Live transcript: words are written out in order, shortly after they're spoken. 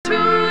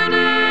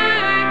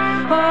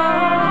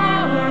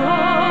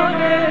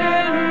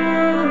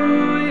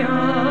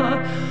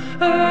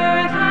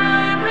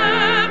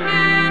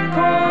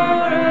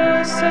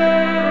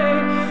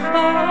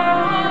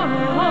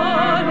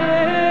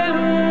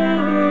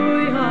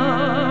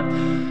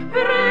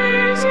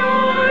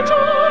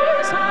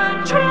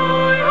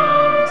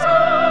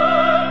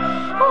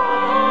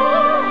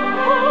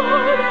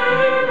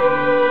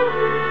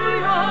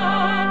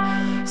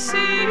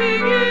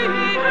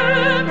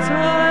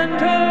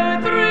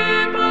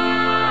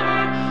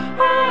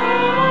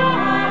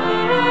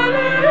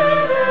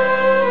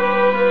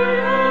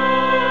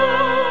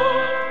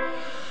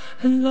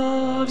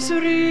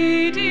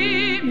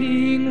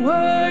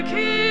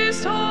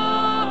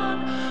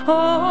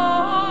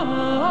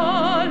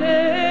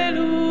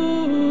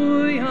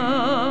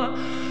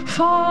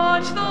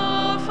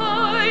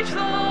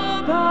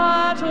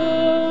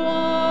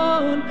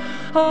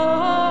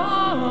Alleluia.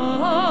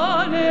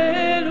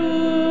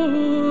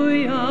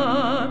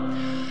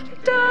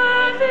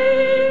 Death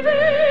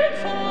even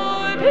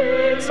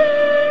forbids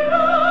in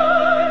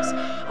us.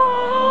 Alleluia.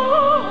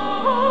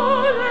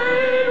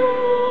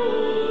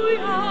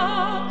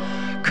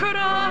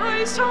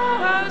 Christ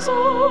has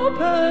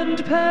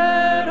opened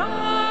paradise.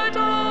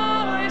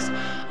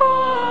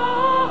 Alleluia.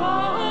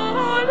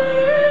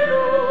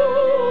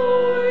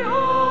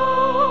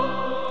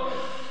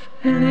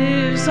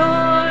 Lives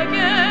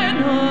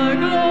again our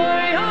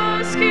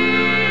glorious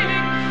King.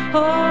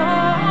 Alleluia.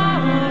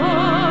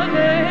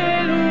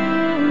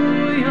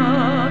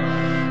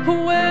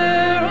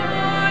 Where,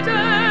 O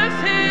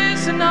death,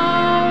 is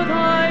now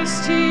thy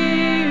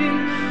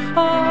sting?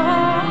 Alleluia.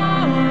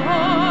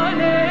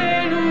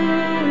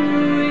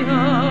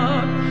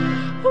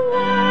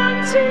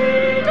 Once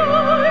he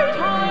died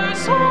our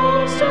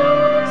souls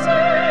to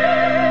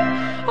save.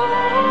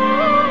 Alleluia.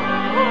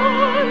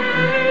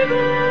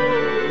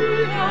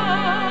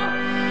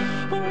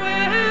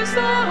 Where's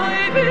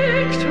thy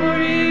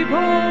victory,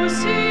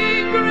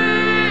 boasting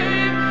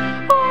grave?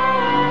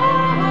 Alleluia.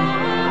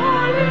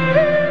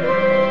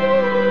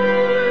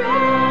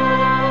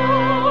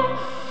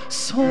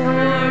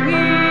 Soar we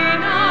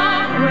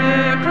now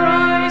where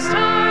Christ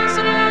has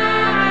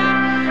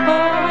led.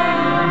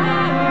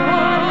 Alleluia.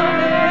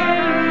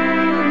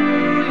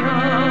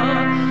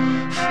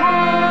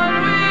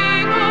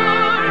 Following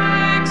our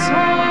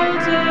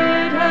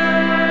exalted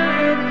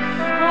head.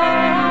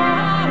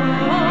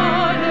 Alleluia.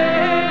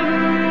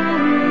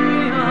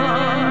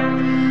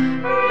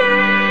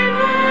 Name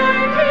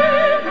like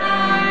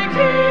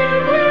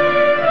him we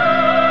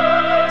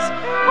rise.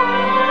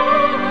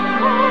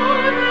 Alleluia.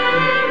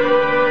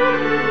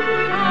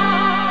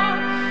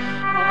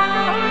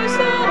 As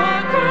the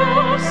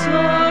cross,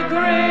 the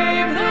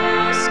grave,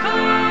 the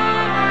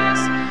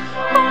skies.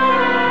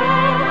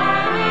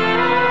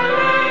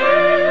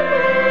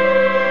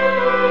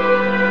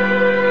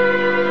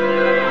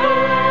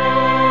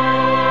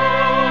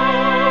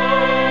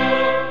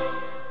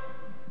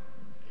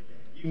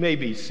 You may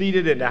be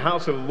seated in the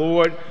house of the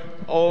Lord.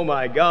 Oh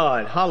my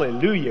God,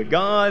 hallelujah.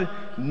 God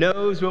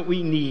knows what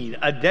we need.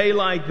 A day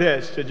like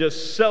this to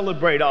just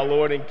celebrate our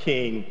Lord and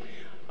King.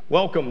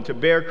 Welcome to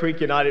Bear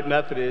Creek United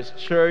Methodist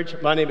Church.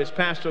 My name is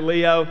Pastor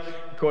Leo.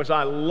 Of course,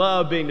 I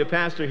love being the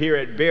pastor here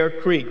at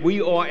Bear Creek.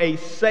 We are a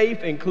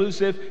safe,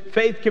 inclusive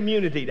faith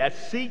community that's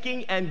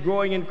seeking and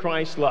growing in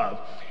Christ's love.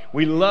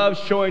 We love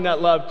showing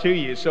that love to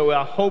you, so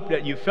I hope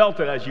that you felt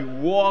it as you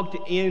walked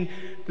in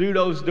through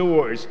those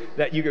doors,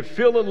 that you could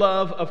feel the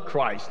love of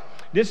Christ.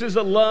 This is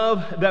a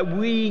love that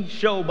we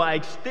show by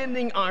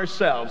extending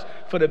ourselves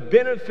for the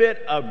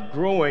benefit of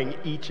growing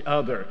each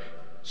other,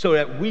 so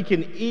that we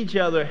can each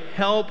other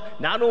help,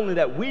 not only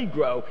that we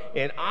grow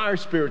in our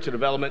spiritual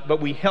development, but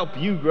we help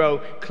you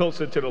grow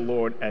closer to the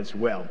Lord as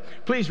well.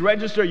 Please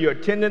register your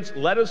attendance.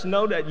 Let us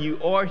know that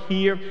you are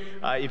here.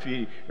 If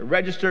you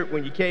registered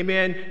when you came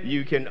in,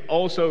 you can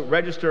also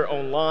register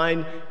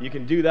online. You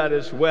can do that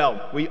as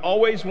well. We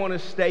always want to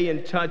stay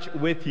in touch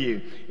with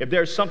you. If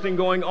there's something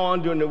going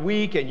on during the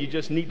week and you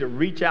just need to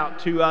reach out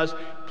to us,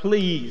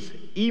 please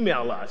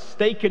email us.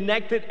 Stay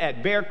connected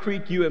at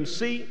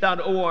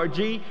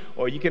bearcreekumc.org,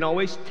 or you can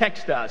always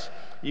text us.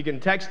 You can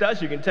text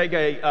us. You can take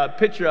a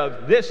picture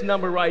of this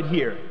number right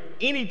here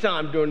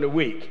anytime during the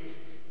week,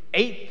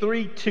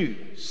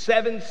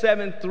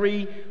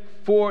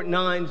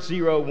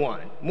 832-773-4901.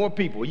 More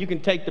people. You can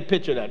take the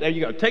picture of that. There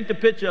you go. Take the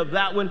picture of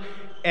that one,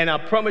 and I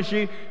promise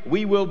you,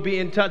 we will be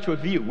in touch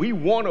with you. We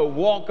want to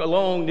walk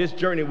along this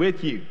journey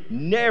with you.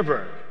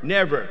 Never,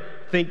 never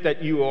think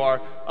that you are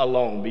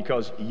alone,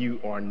 because you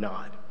are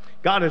not.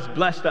 God has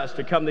blessed us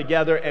to come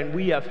together, and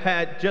we have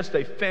had just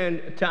a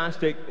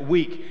fantastic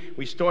week.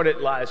 We started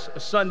last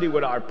Sunday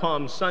with our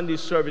Palm Sunday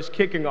service,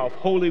 kicking off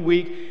Holy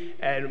Week,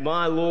 and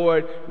my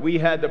Lord, we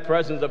had the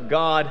presence of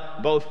God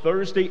both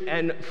Thursday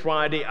and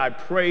Friday. I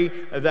pray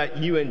that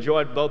you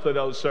enjoyed both of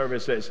those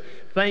services.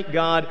 Thank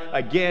God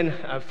again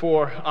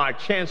for our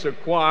Chancellor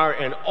Choir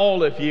and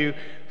all of you.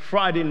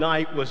 Friday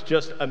night was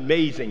just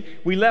amazing.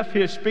 We left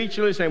here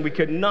speechless, and we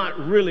could not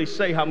really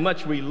say how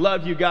much we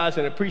love you guys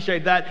and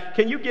appreciate that.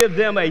 Can you give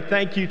them a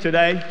thank you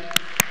today?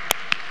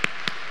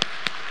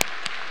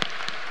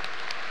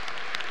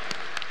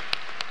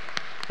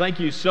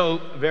 Thank you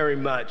so very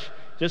much.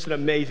 Just an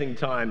amazing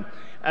time.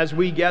 As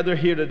we gather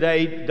here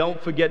today,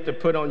 don't forget to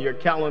put on your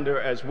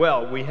calendar as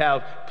well. We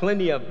have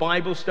plenty of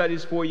Bible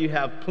studies for you,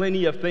 have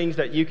plenty of things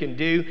that you can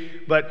do,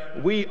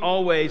 but we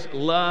always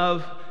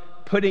love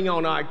putting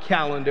on our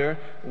calendar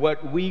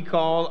what we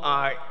call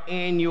our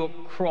annual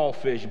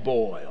crawfish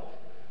boil.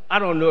 I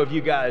don't know if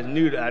you guys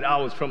knew that. I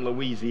was from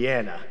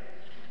Louisiana.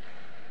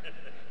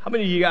 How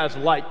many of you guys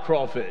like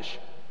crawfish?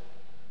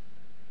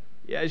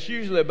 Yeah, it's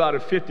usually about a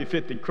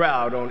 50-50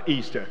 crowd on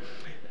Easter.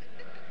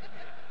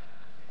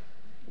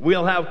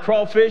 We'll have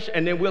crawfish,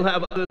 and then we'll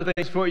have other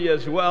things for you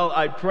as well.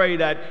 I pray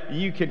that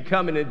you can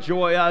come and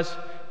enjoy us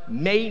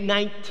May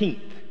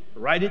 19th.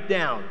 Write it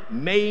down,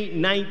 May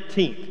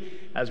 19th.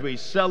 As we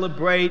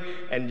celebrate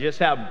and just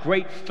have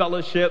great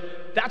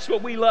fellowship that's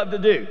what we love to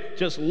do.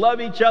 Just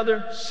love each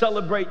other,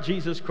 celebrate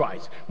Jesus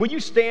Christ. Will you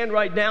stand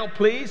right now,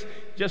 please?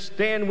 Just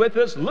stand with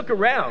us. Look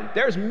around.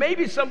 There's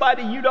maybe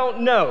somebody you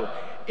don't know.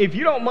 If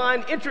you don't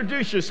mind,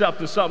 introduce yourself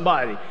to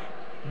somebody.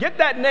 Get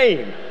that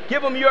name.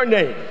 Give them your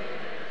name.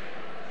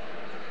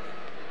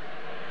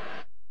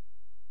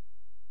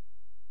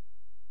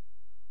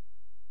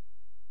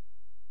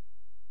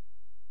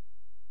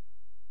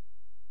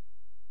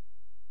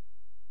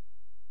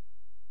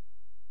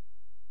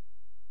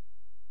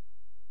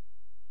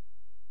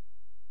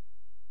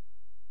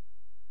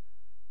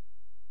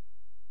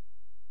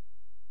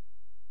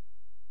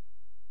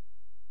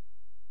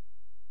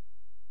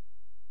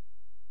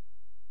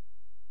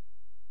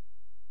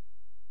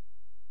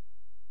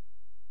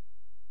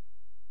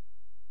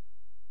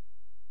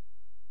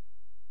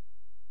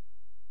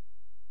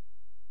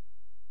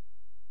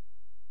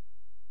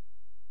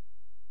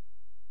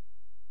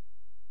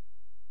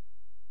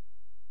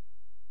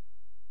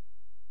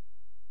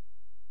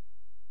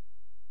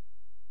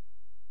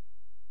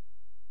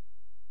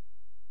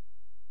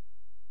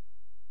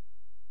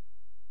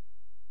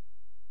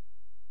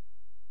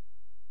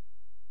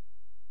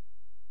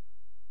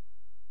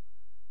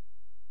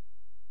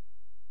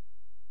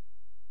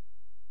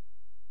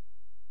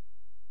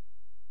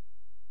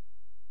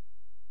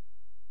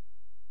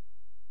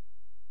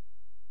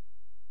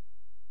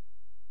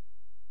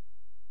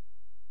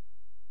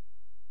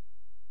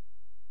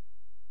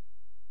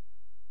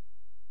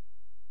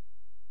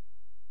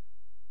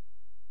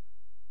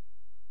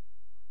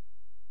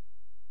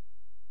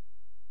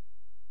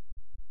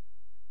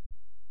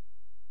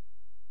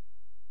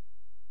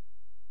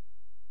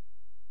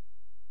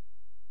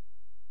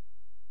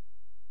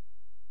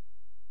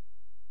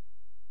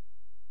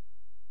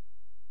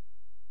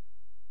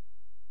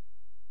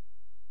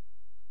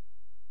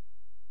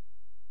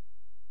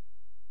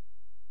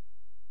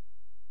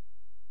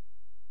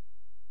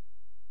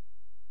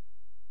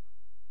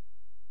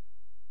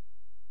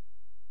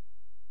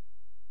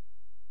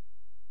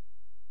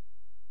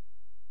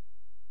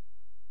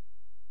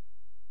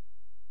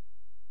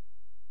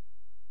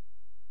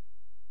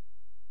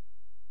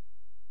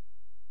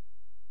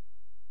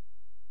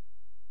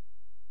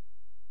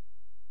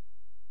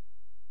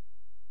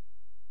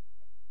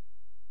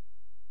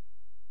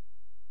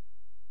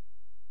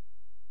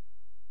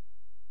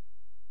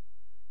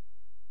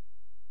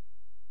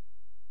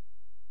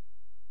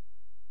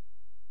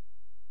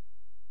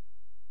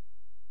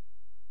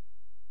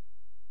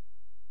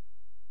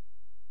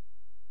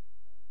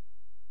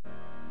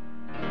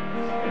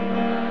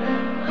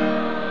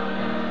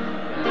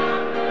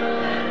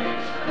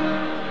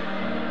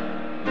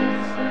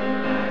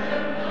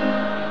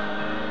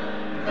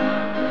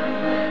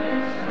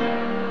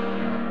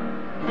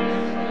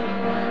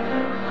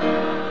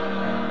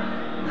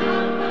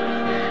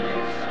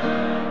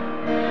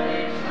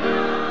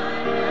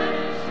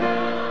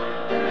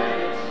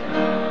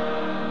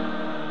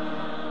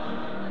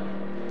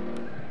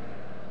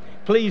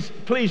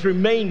 Please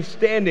remain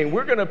standing.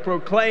 We're going to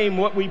proclaim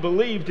what we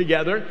believe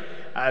together.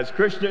 As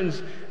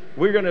Christians,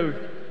 we are going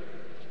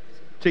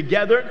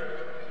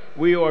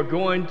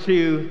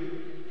to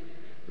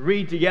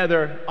read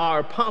together our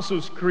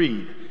Apostles'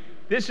 Creed.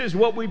 This is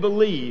what we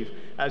believe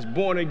as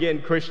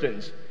born-again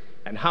Christians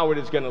and how it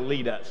is going to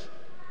lead us.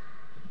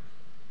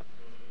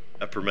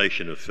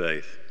 Affirmation of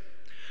faith.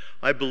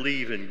 I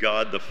believe in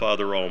God the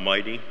Father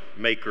Almighty,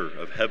 maker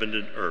of heaven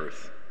and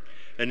earth,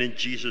 and in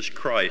Jesus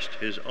Christ,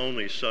 his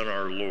only Son,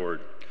 our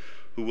Lord,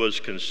 who was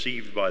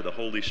conceived by the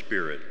Holy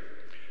Spirit,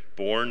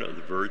 born of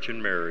the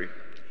Virgin Mary,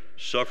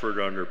 suffered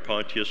under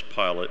Pontius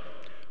Pilate,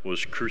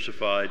 was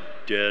crucified,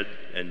 dead,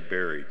 and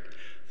buried.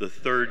 The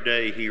third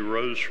day he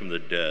rose from the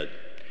dead.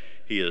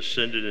 He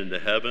ascended into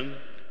heaven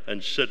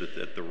and sitteth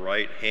at the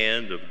right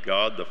hand of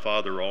God the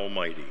Father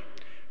Almighty.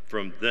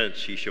 From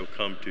thence he shall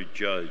come to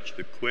judge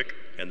the quick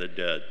and the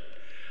dead.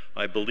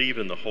 I believe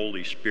in the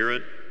Holy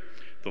Spirit,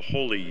 the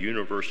holy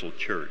universal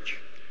church,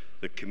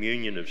 the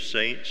communion of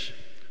saints,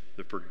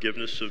 the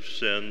forgiveness of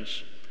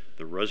sins,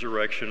 the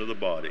resurrection of the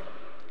body,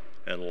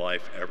 and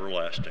life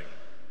everlasting.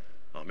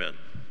 Amen.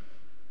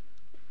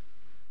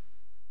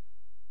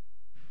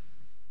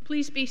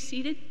 Please be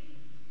seated.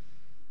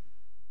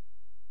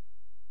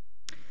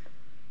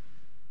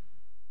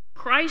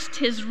 Christ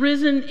has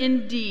risen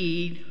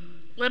indeed.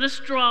 Let us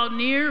draw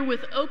near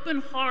with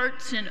open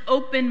hearts and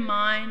open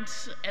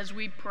minds as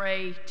we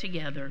pray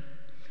together.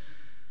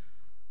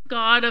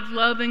 God of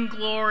love and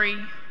glory,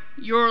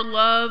 your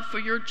love for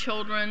your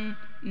children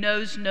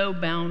knows no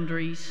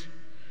boundaries.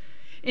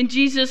 In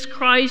Jesus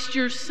Christ,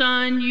 your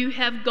Son, you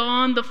have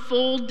gone the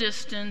full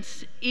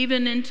distance,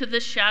 even into the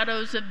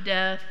shadows of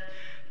death,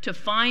 to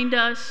find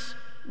us,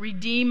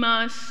 redeem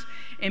us,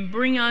 and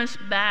bring us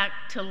back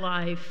to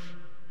life.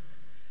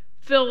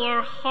 Fill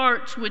our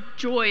hearts with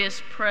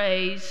joyous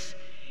praise,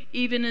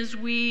 even as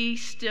we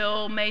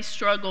still may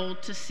struggle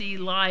to see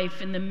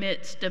life in the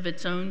midst of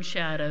its own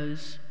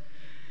shadows.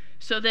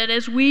 So that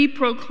as we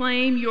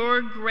proclaim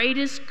your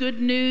greatest good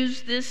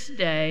news this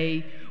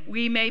day,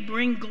 we may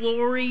bring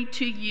glory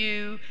to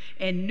you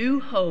and new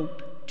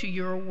hope to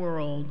your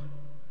world.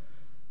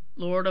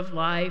 Lord of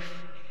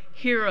life,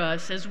 hear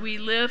us as we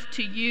lift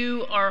to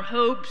you our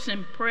hopes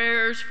and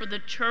prayers for the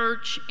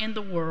church and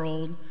the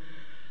world.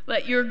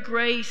 Let your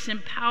grace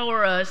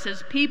empower us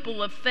as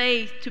people of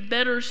faith to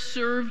better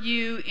serve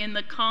you in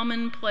the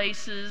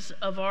commonplaces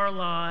of our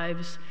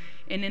lives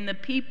and in the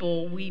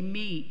people we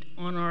meet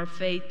on our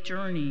faith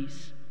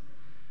journeys.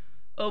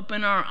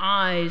 Open our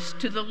eyes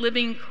to the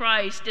living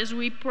Christ as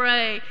we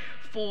pray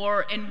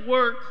for and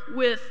work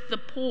with the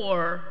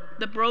poor,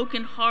 the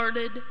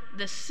brokenhearted,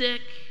 the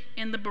sick,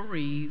 and the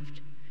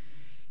bereaved.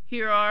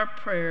 Hear our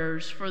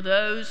prayers for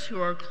those who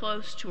are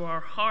close to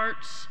our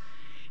hearts.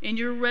 In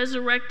your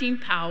resurrecting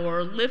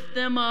power, lift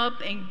them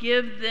up and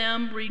give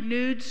them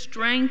renewed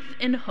strength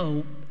and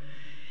hope,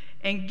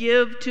 and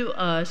give to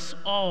us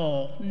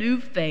all new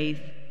faith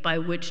by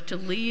which to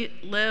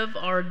live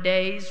our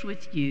days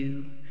with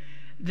you.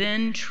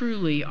 Then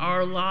truly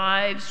our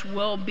lives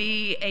will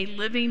be a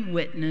living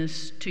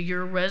witness to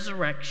your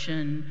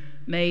resurrection,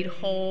 made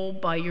whole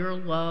by your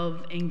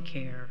love and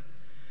care.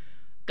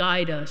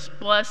 Guide us,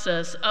 bless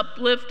us,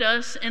 uplift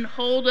us, and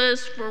hold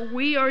us, for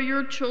we are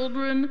your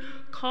children,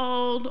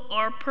 called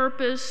our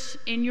purpose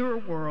in your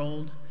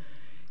world.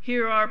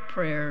 Hear our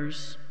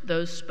prayers,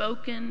 those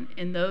spoken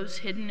and those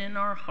hidden in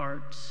our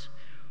hearts.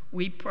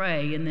 We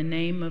pray in the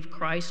name of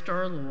Christ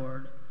our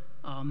Lord.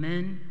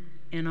 Amen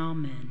and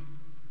amen.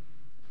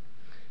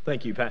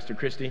 Thank you, Pastor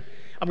Christy.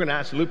 I'm going to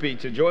ask Lupe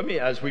to join me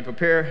as we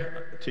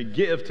prepare to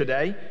give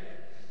today.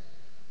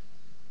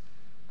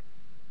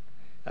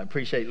 I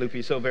appreciate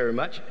Lupe so very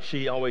much.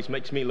 She always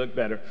makes me look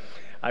better.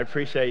 I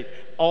appreciate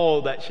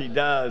all that she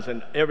does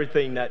and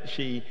everything that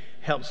she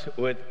helps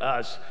with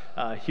us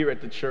here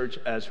at the church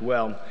as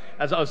well.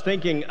 As I was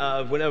thinking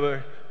of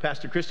whenever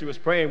Pastor Christy was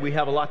praying, we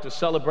have a lot to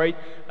celebrate.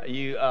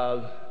 You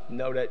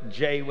know that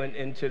Jay went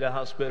into the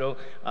hospital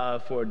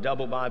for a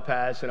double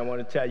bypass, and I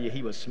want to tell you,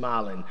 he was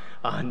smiling.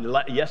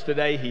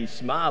 Yesterday, he's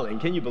smiling.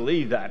 Can you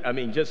believe that? I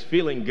mean, just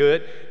feeling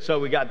good. So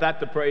we got that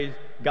to praise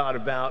God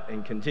about,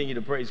 and continue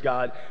to praise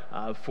God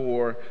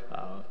for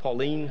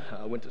Pauline.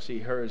 Went to see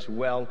her as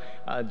well.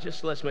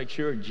 Just let's make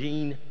sure,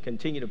 Jean,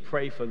 continue to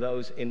pray for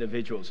those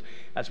individuals.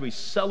 As we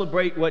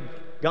celebrate what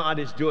God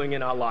is doing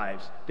in our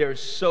lives, there's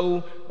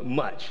so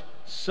much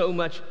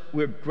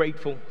we're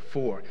grateful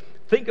for.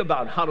 Think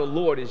about how the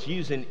Lord is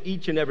using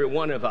each and every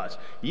one of us,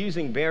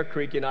 using Bear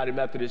Creek United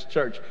Methodist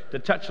Church to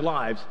touch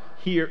lives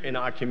here in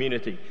our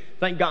community.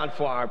 Thank God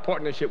for our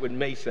partnership with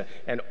Mesa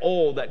and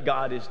all that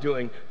God is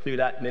doing through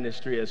that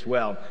ministry as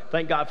well.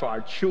 Thank God for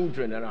our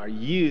children and our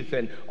youth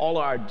and all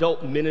our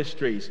adult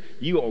ministries.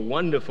 You are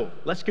wonderful.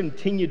 Let's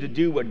continue to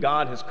do what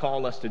God has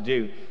called us to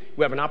do.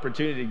 We have an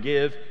opportunity to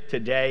give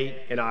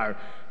today in our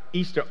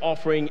Easter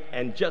offering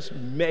and just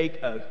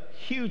make a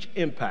huge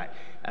impact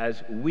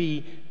as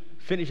we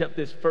finish up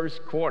this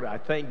first quarter. I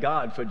thank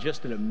God for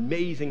just an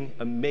amazing,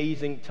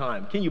 amazing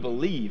time. Can you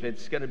believe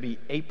it's going to be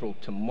April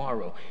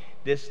tomorrow?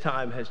 This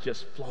time has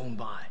just flown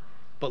by.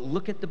 But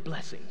look at the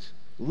blessings.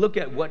 Look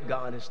at what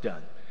God has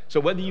done. So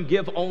whether you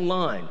give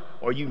online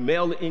or you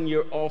mail in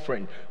your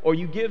offering or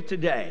you give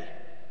today,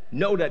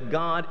 know that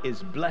God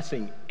is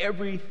blessing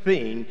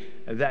everything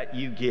that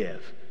you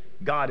give.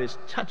 God is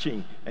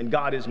touching and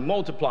God is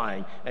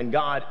multiplying and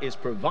God is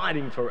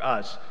providing for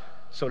us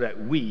so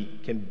that we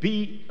can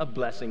be a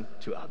blessing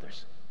to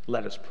others.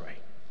 Let us pray.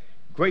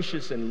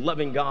 Gracious and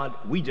loving God,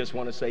 we just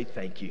want to say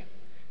thank you.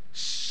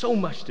 So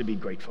much to be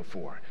grateful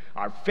for.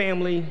 Our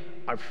family,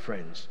 our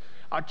friends,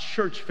 our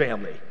church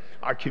family,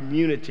 our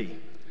community,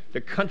 the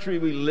country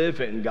we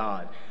live in,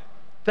 God.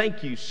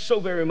 Thank you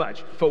so very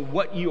much for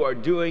what you are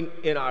doing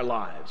in our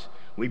lives.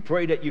 We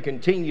pray that you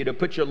continue to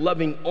put your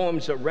loving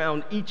arms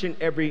around each and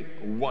every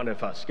one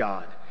of us,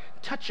 God.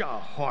 Touch our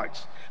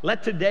hearts.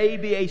 Let today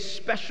be a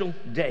special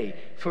day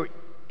for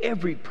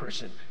every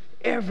person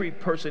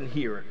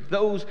here,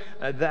 those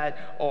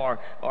that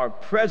are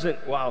present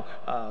while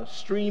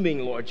streaming,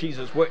 Lord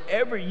Jesus,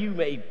 wherever you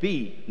may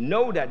be,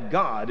 know that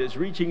God is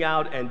reaching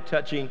out and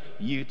touching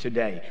you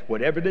today.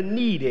 Whatever the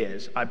need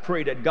is, I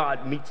pray that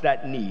God meets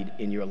that need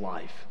in your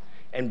life.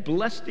 And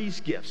bless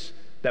these gifts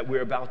that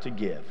we're about to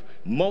give.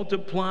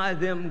 Multiply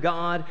them,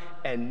 God,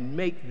 and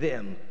make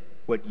them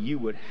what you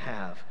would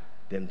have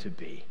them to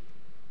be.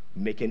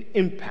 Make an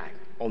impact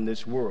on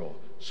this world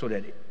so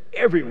that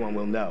everyone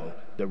will know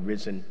the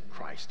risen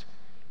Christ.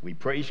 We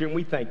praise you and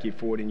we thank you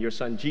for it in your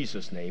Son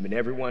Jesus' name. And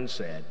everyone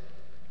said,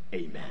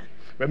 amen.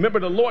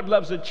 Remember, the Lord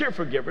loves a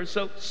cheerful giver,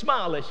 so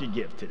smile as you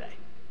give today.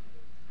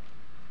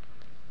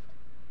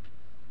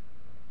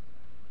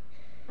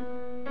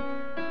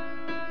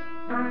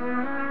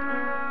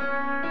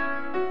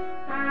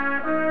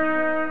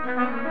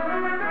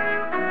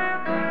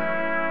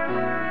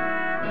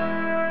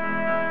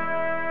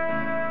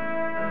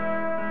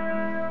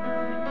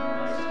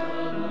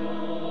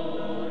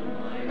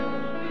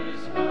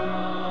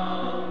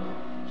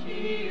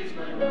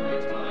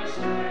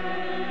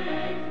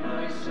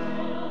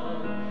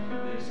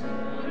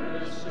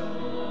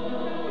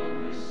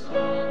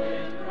 Song.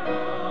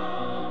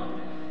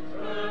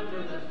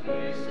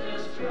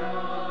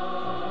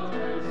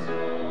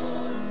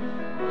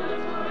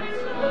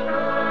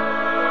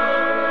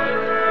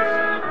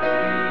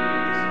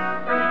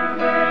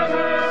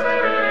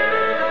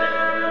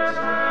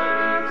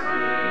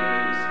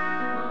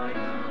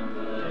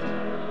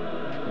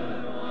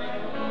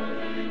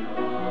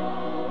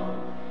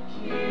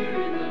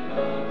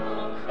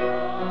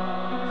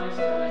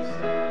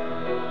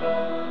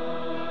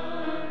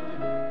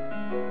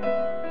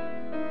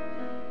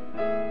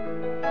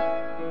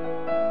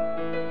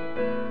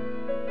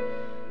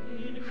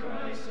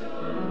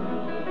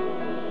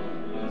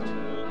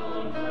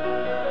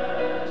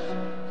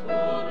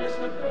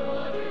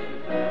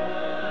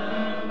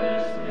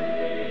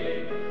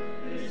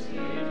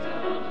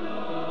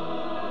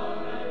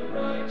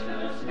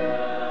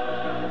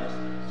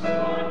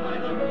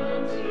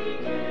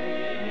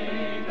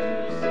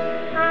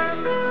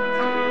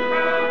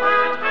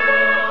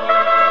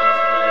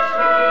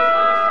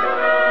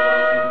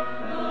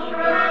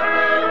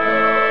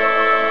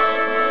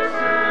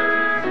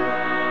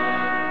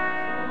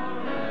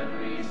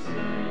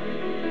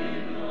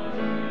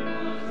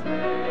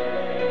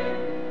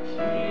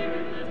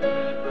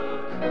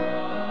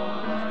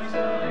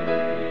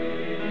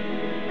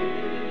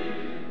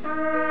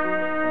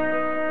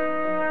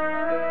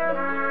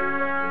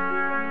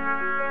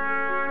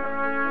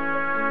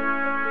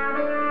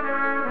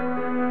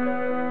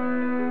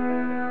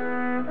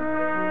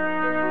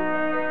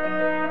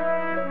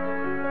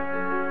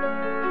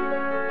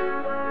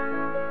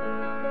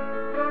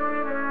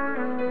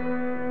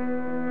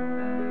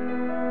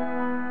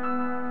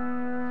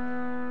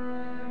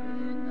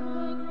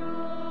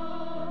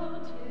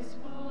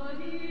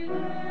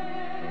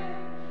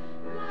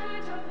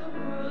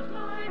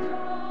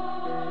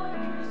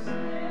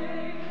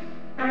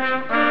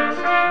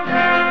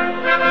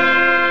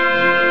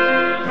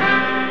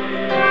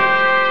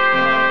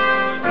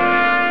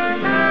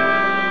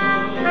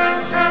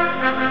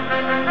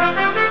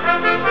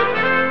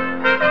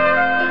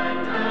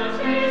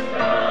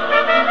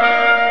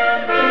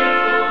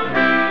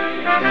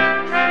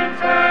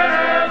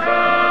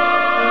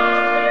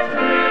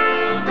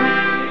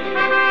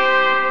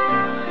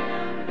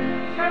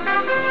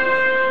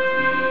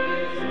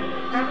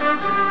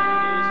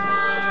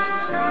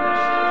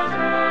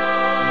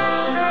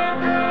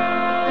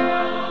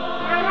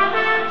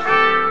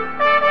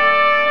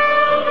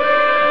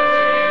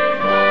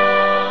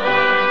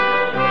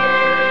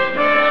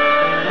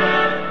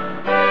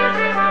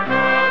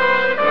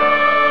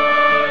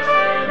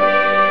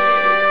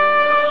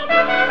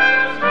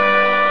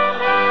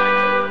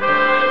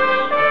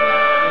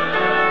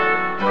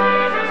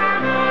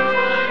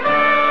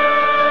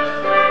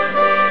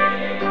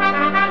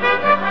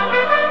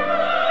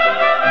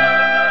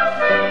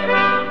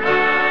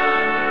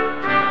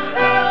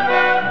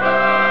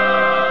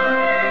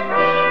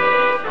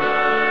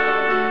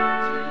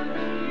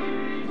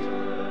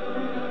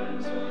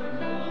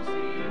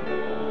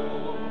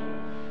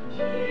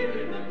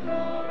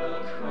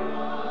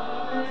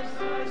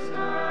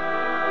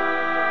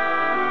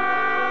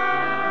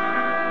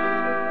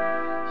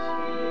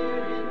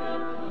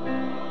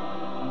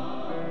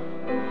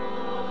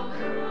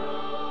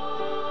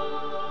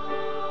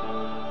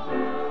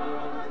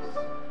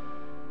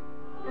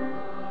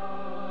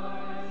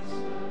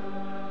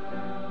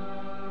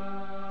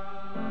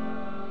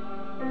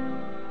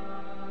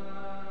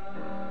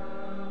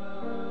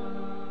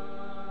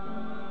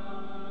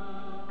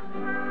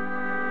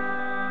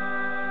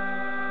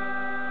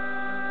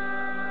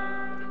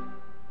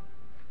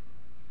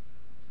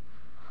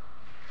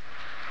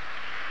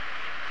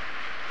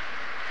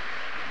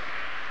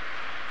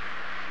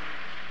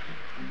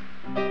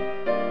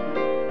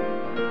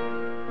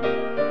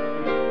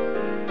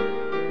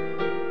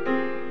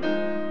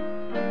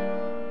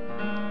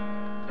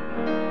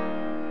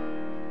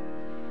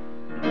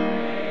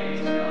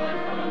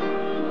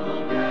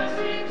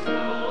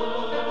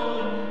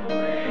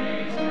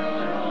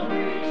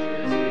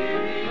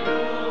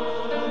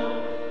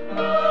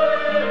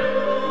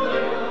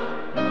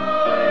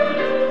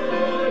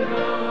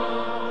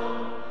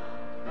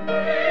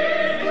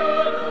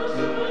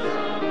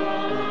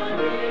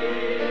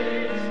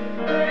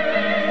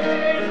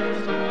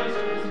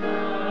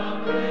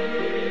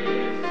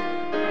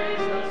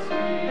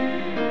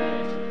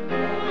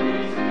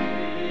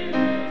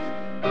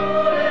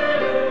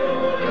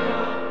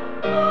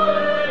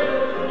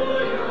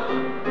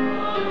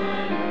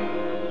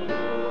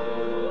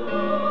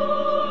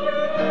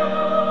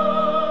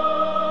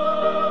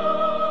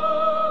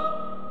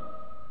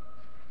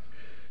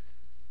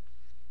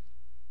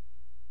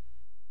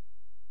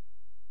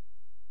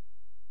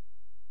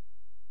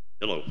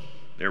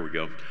 There we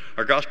go.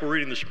 Our gospel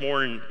reading this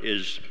morning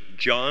is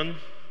John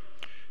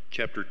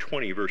chapter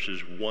 20,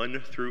 verses 1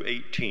 through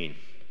 18.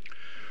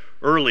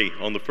 Early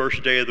on the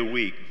first day of the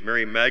week,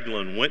 Mary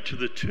Magdalene went to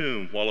the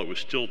tomb while it was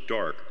still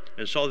dark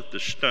and saw that the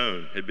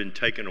stone had been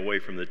taken away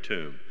from the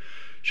tomb.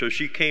 So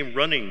she came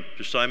running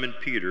to Simon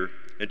Peter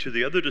and to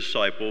the other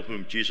disciple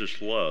whom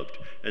Jesus loved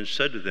and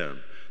said to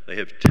them, "They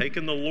have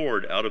taken the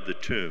Lord out of the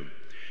tomb,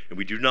 and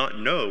we do not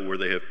know where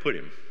they have put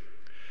him."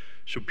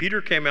 So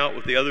Peter came out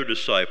with the other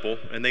disciple,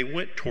 and they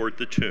went toward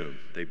the tomb.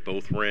 They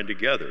both ran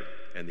together,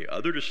 and the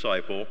other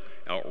disciple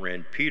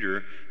outran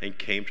Peter and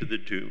came to the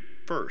tomb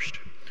first.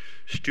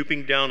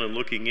 Stooping down and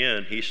looking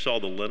in, he saw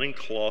the linen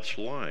cloths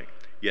lying,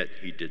 yet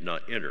he did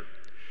not enter.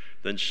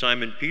 Then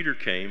Simon Peter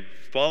came,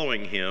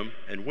 following him,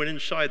 and went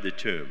inside the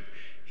tomb.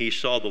 He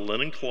saw the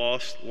linen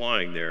cloths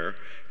lying there,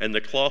 and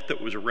the cloth that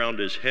was around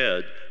his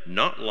head,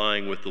 not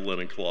lying with the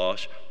linen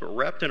cloths, but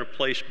wrapped in a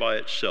place by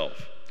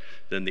itself.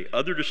 Then the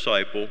other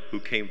disciple, who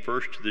came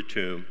first to the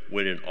tomb,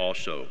 went in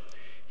also.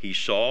 He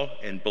saw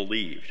and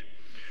believed.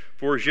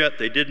 For as yet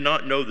they did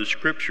not know the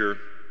scripture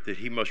that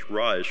he must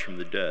rise from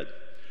the dead.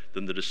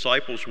 Then the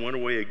disciples went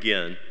away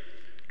again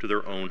to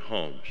their own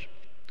homes.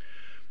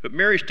 But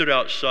Mary stood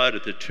outside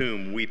at the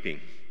tomb weeping.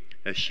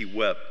 As she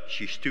wept,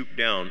 she stooped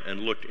down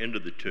and looked into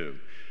the tomb.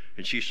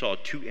 And she saw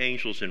two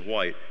angels in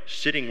white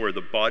sitting where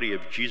the body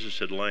of Jesus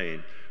had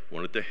lain,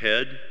 one at the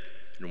head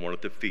and one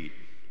at the feet.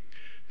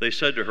 They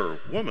said to her,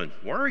 "Woman,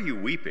 why are you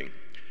weeping?"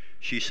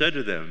 She said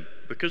to them,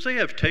 "Because they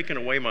have taken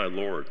away my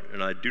Lord,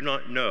 and I do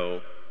not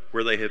know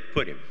where they have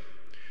put him."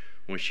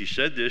 When she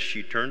said this,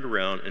 she turned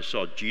around and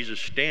saw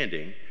Jesus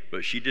standing,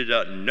 but she did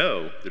not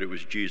know that it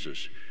was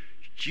Jesus.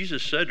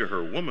 Jesus said to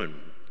her, "Woman,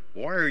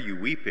 why are you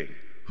weeping?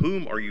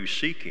 Whom are you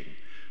seeking?"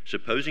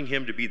 Supposing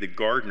him to be the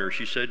gardener,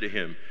 she said to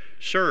him,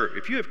 "Sir,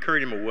 if you have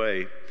carried him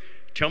away,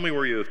 tell me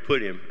where you have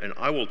put him, and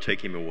I will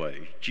take him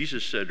away."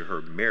 Jesus said to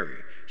her,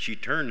 "Mary." She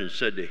turned and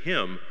said to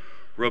him,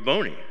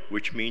 "Rabboni,"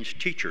 which means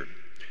teacher.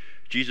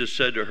 Jesus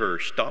said to her,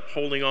 "Stop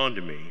holding on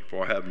to me,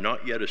 for I have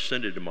not yet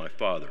ascended to my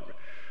Father.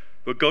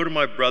 But go to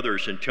my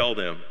brothers and tell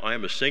them, I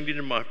am ascending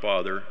to my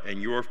Father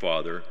and your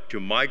Father, to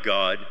my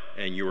God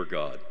and your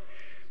God."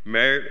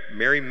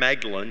 Mary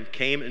Magdalene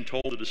came and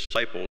told the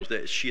disciples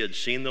that she had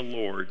seen the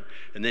Lord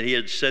and that he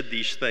had said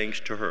these things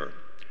to her.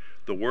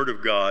 The word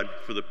of God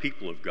for the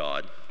people of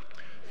God.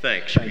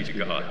 Thanks be to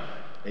God.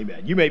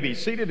 Amen. You may be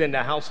seated in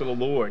the house of the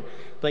Lord.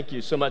 Thank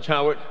you so much,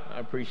 Howard. I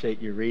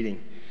appreciate your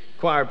reading.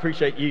 Choir, I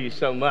appreciate you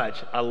so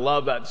much. I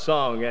love that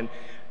song, and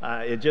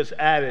it just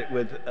added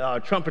with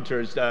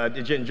trumpeters.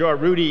 Did you enjoy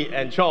Rudy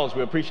and Charles?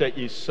 We appreciate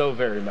you so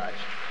very much.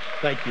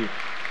 Thank you.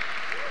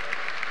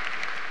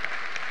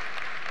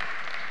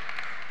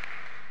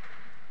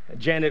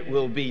 Janet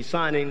will be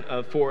signing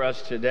for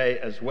us today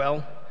as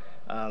well.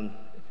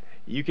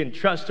 You can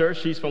trust her.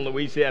 She's from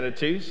Louisiana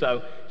too,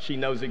 so she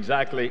knows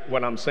exactly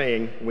what I'm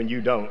saying when you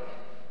don't.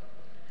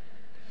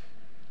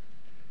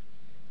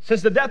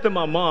 Since the death of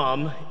my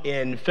mom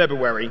in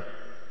February,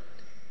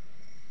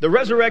 the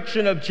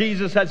resurrection of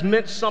Jesus has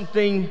meant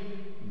something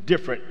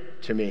different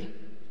to me.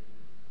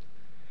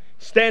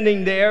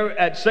 Standing there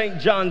at St.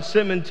 John's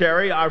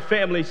Cemetery, our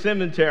family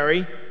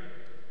cemetery,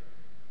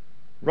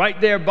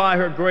 right there by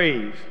her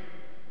grave,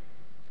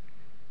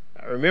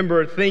 I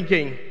remember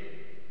thinking,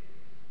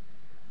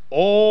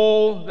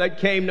 all that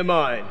came to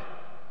mind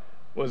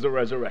was the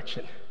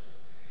resurrection.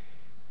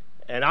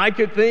 And I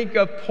could think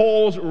of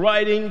Paul's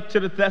writing to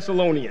the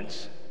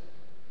Thessalonians.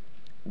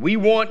 We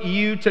want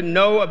you to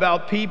know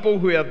about people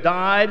who have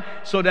died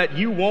so that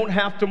you won't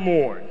have to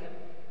mourn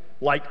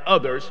like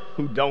others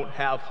who don't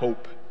have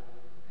hope.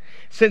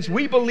 Since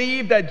we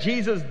believe that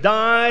Jesus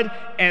died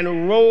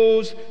and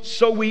rose,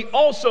 so we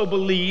also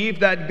believe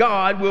that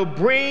God will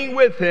bring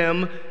with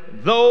him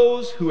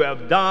those who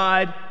have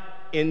died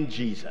in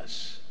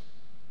Jesus.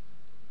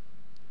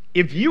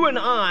 If you and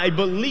I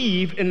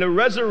believe in the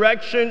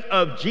resurrection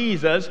of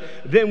Jesus,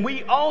 then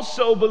we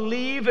also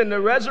believe in the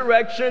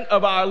resurrection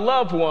of our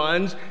loved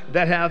ones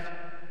that have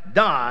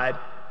died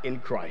in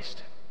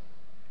Christ.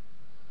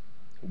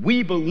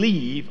 We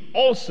believe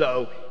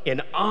also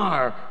in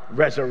our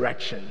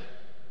resurrection.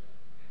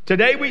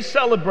 Today we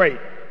celebrate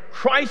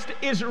Christ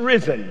is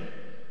risen.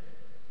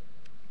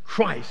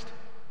 Christ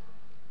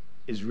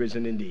is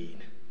risen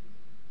indeed.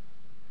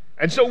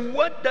 And so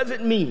what does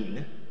it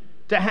mean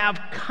to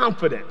have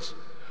confidence?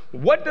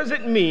 What does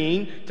it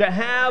mean to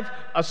have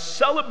a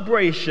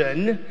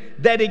celebration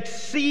that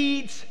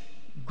exceeds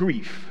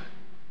grief?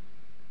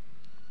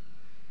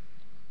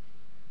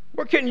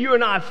 Where can you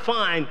and I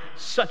find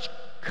such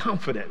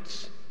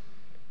confidence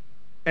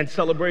and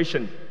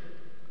celebration?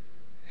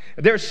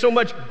 There's so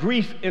much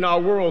grief in our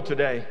world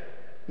today.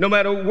 No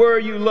matter where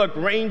you look,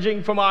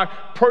 ranging from our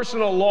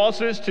personal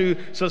losses to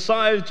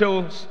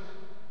societal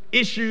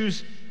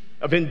issues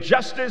of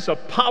injustice,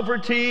 of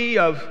poverty,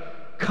 of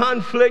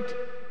conflict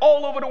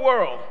all over the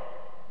world.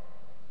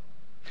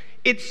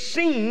 It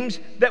seems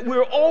that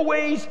we're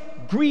always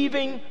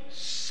grieving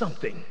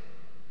something.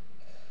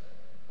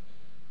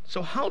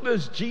 So how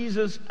does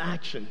Jesus'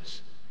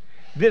 actions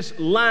this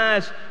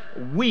last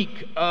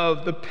week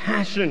of the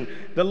Passion,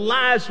 the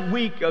last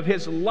week of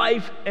his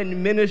life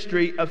and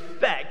ministry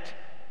affect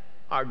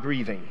our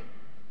grieving.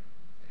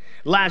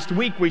 Last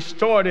week we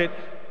started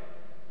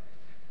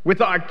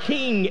with our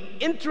King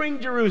entering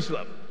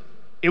Jerusalem.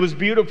 It was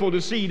beautiful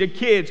to see the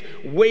kids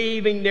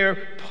waving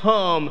their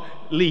palm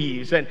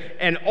leaves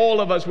and all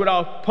of us with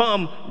our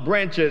palm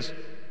branches.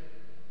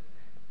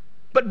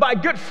 But by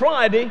Good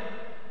Friday,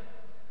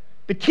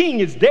 the King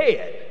is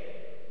dead.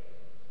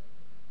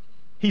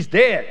 He's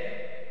dead.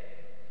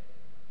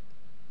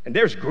 And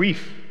there's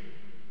grief.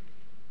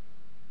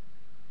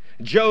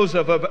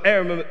 Joseph of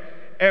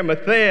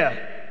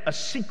Arimathea, a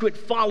secret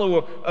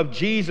follower of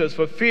Jesus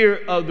for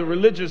fear of the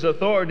religious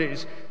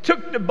authorities,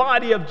 took the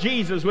body of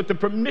Jesus with the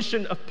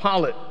permission of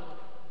Pilate.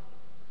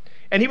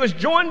 And he was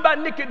joined by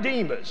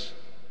Nicodemus.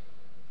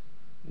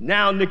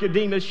 Now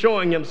Nicodemus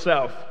showing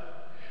himself,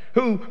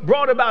 who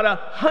brought about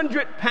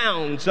 100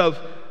 pounds of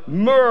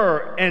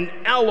myrrh and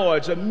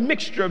aloes, a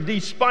mixture of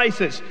these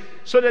spices,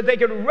 so that they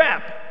could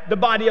wrap the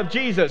body of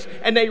Jesus.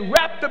 And they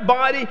wrapped the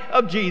body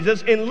of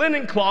Jesus in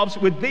linen cloths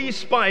with these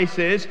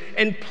spices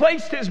and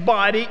placed his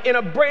body in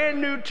a brand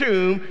new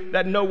tomb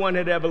that no one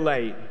had ever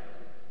laid.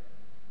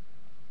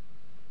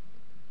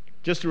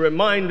 Just a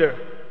reminder,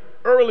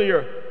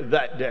 earlier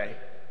that day,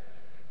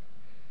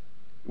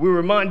 we were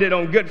reminded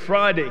on Good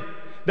Friday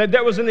that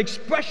there was an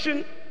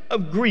expression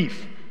of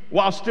grief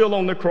while still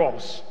on the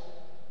cross.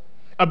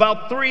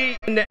 About 3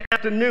 in the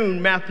afternoon,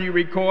 Matthew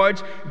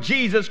records,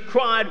 Jesus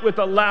cried with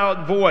a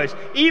loud voice,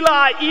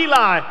 "Eli,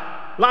 Eli,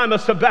 lama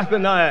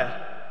sabachthani,"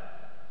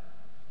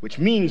 which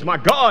means, my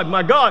God,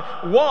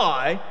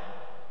 why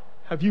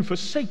have you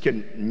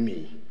forsaken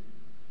me?"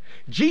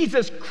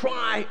 Jesus'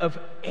 cry of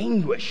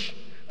anguish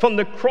from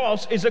the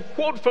cross is a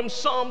quote from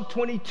Psalm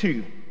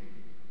 22.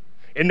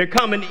 In the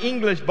Common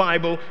English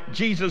Bible,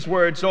 Jesus'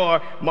 words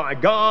are, my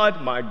God,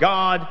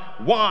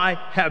 why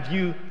have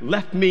you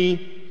left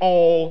me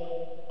all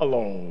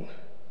alone?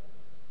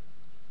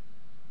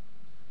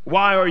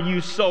 Why are you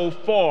so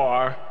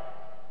far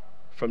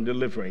from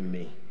delivering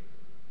me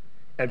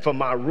and from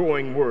my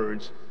roaring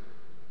words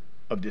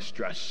of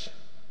distress?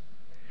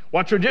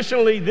 While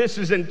traditionally this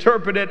is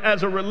interpreted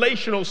as a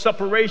relational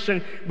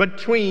separation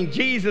between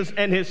Jesus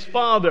and his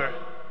Father,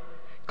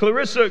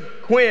 Clarissa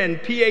Quinn,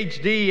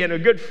 PhD, and a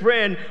good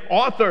friend,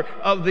 author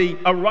of The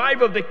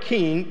Arrival of the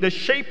King, The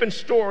Shape and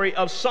Story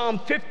of Psalm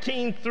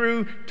 15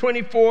 through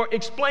 24,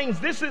 explains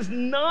this is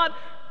not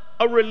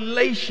a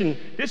relation.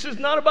 This is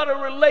not about a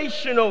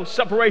relational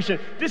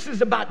separation. This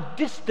is about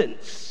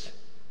distance.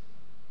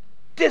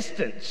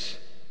 Distance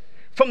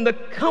from the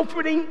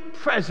comforting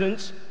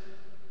presence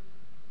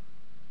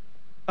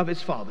of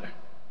his Father.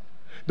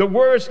 The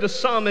words the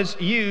psalmist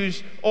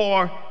used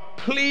are,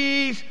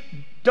 "Please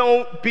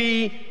don't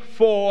be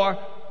far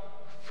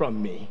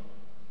from me."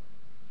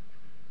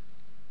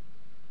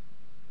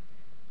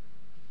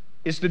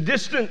 It's the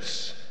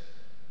distance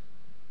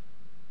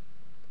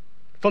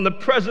from the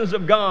presence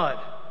of God.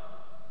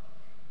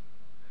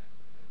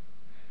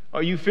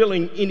 Are you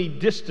feeling any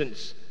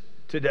distance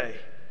today?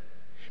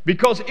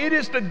 Because it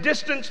is the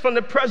distance from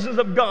the presence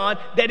of God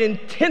that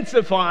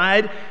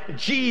intensified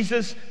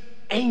Jesus'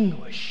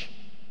 anguish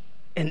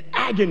and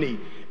agony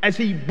as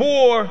he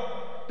bore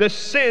the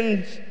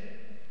sins,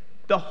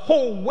 the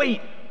whole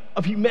weight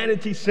of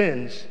humanity's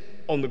sins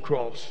on the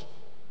cross.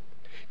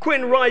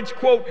 Quinn writes,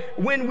 quote,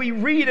 "When we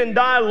read in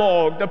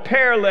dialogue the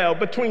parallel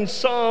between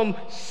Psalm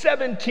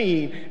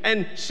 17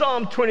 and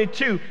Psalm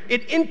 22,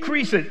 it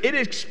increases, it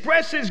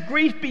expresses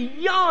grief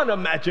beyond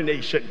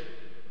imagination.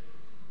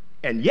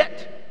 And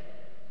yet,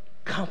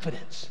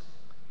 confidence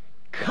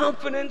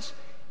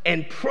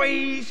and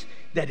praise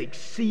that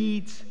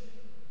exceeds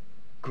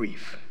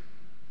grief."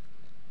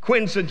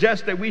 Quinn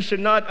suggests that we should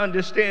not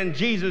understand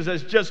Jesus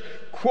as just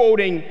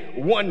quoting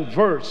one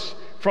verse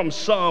from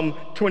Psalm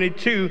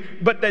 22,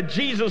 but that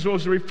Jesus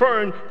was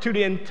referring to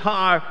the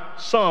entire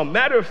psalm.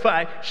 Matter of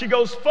fact, she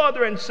goes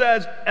further and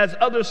says, as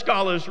other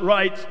scholars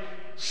write,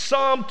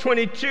 Psalm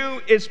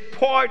 22 is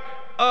part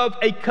of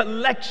a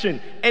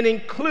collection and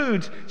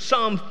includes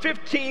Psalm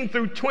 15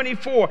 through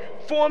 24,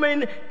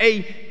 forming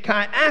a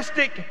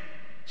chiastic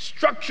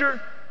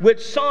structure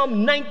with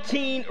Psalm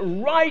 19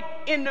 right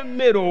in the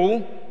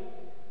middle,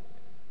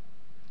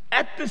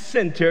 at the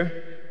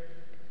center,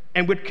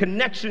 and with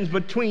connections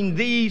between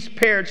these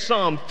paired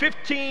Psalms,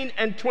 15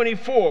 and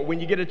 24, when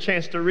you get a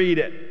chance to read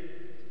it,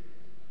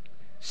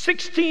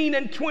 16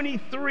 and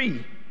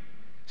 23,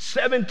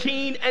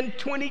 17 and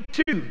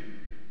 22,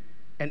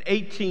 and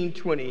 18,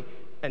 20,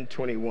 and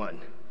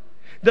 21.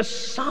 The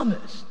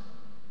psalmist,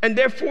 and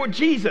therefore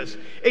Jesus,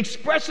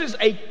 expresses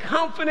a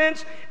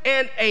confidence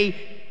and a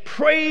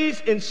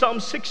praise in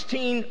Psalm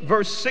 16,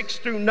 verse 6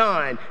 through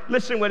 9.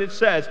 Listen what it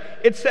says.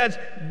 It says,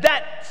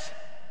 that's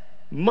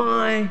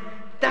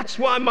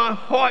why my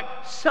heart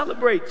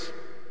celebrates.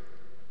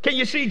 Can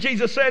you see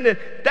Jesus saying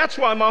that? That's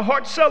why my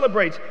heart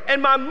celebrates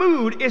and my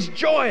mood is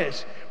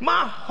joyous.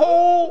 My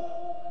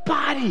whole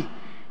body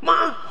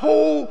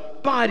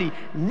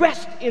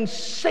rests in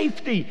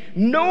safety,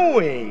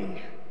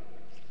 knowing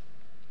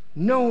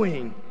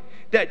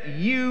that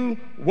you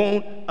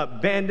won't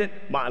abandon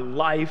my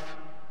life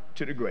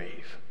to the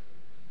grave.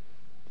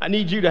 I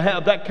need you to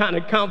have that kind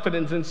of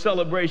confidence and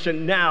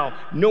celebration now,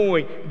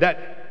 knowing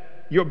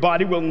that your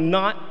body will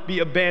not be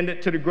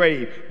abandoned to the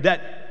grave.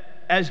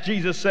 That, as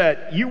Jesus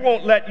said, you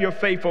won't let your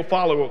faithful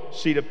follower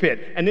see the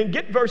pit. And then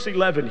get verse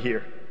 11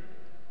 here.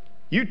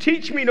 You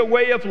teach me the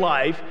way of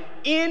life.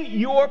 In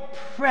your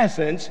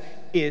presence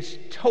is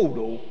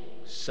total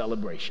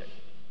celebration.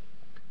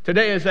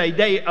 Today is a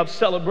day of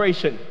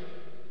celebration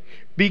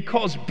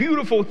because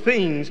beautiful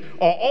things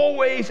are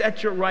always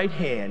at your right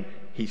hand,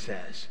 he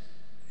says.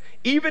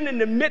 Even in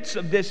the midst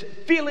of this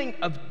feeling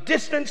of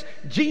distance,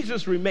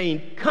 Jesus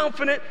remained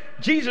confident.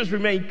 Jesus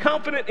remained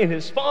confident in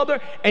his Father,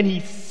 and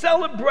he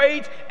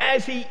celebrates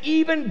as he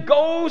even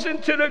goes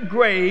into the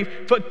grave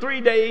for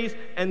 3 days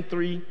and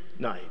 3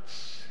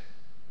 nights.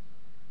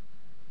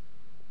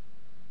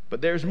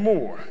 But there's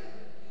more.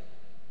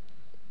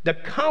 The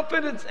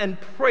confidence and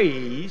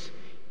praise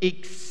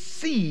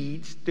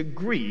exceeds the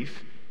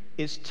grief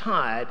is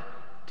tied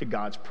to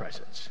God's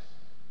presence.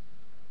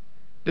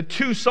 The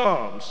 2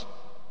 Psalms,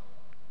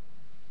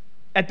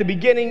 at the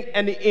beginning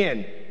and the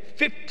end,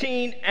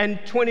 15 and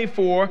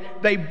 24,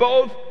 they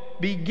both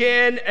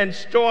begin and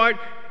start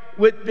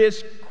with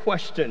this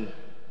question: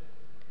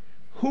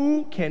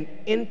 who can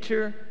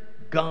enter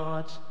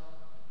God's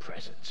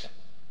presence?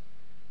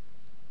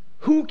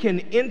 Who can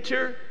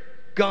enter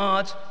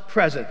God's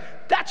presence?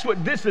 That's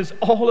what this is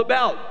all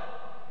about.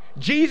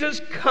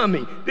 Jesus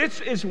coming.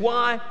 This is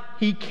why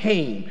he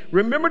came.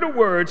 Remember the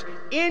words,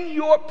 in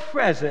your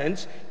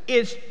presence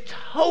is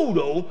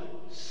total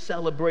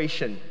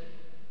celebration.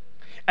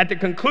 At the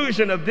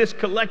conclusion of this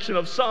collection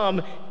of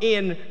Psalm,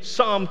 in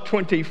Psalm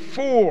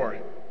 24,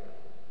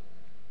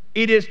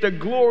 it is the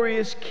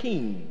glorious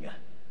King.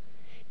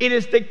 It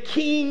is the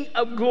King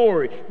of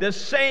glory, the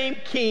same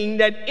King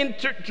that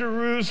entered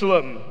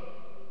Jerusalem,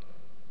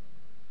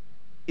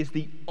 is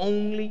the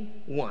only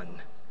one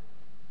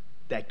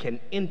that can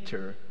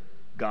enter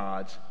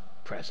God's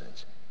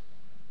presence.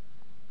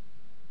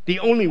 The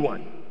only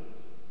one.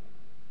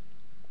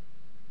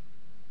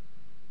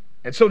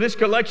 And so this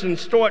collection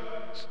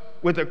starts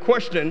with a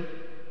question.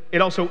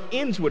 It also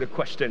ends with a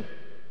question.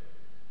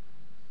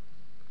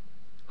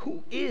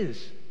 Who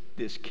is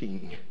this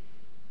King?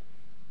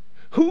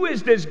 Who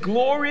is this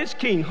glorious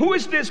King? Who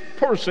is this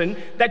person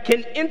that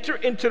can enter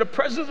into the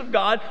presence of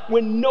God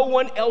when no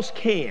one else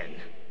can?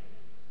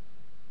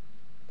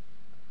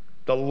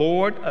 The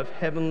Lord of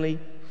heavenly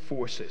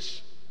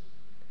forces.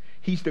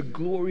 He's the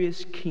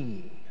glorious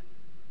King.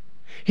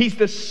 He's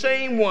the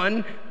same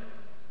one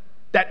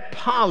that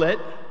Pilate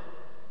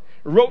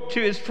wrote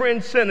to his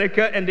friend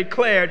Seneca and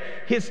declared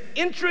his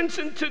entrance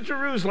into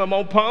Jerusalem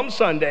on Palm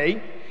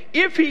Sunday,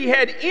 if he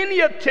had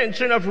any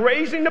intention of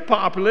raising the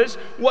populace,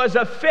 was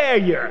a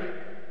failure.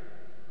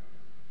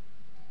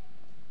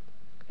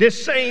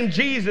 This same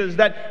Jesus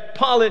that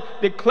Pilate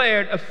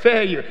declared a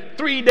failure,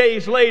 3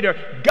 days later,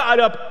 got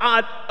up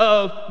out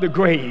of the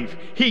grave.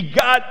 He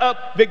got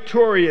up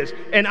victorious.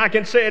 And I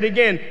can say it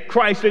again,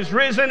 Christ is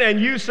risen, and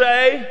you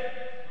say?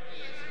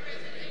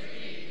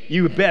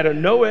 You better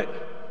know it.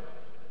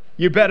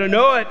 You better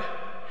know it.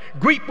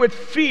 Greet with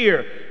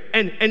fear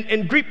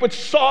and greet with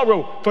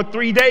sorrow for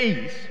 3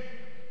 days.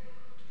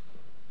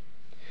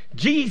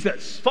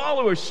 Jesus'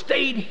 followers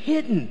stayed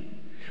hidden.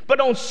 But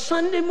on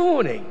Sunday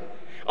morning,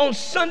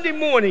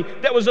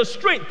 there was a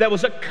strength, there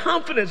was a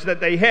confidence that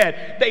they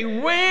had. They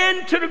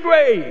ran to the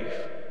grave.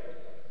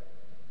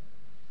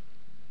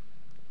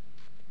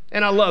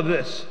 And I love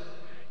this.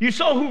 You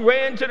saw who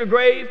ran to the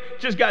grave?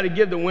 Just got to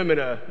give the women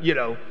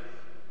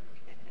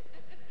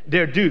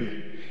their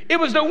due. It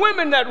was the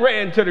women that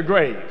ran to the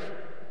grave.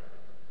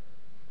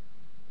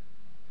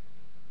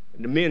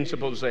 And the men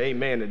supposed to say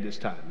amen at this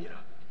time,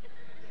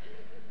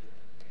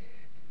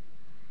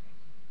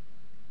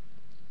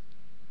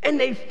 And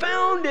they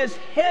found this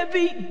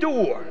heavy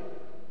door,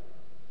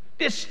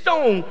 this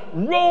stone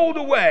rolled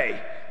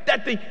away,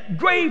 that the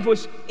grave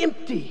was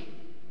empty,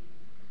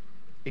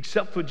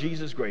 except for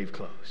Jesus' grave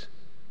clothes.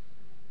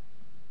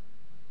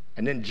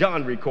 And then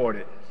John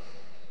recorded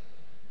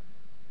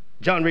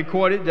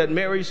that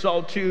Mary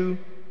saw 2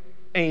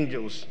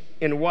 angels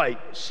in white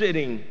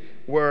sitting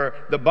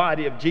where the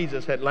body of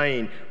Jesus had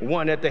lain,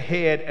 one at the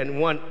head and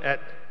one at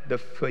the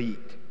feet.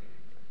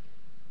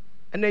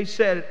 And they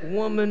said,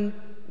 "Woman,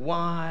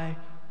 why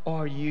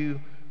are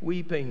you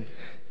weeping?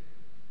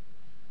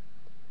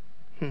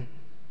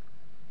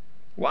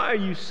 Why are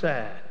you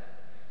sad?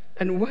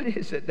 And what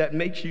is it that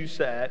makes you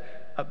sad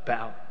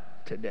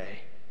about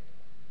today?"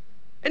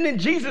 And then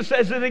Jesus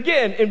says it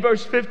again in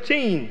verse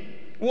 15.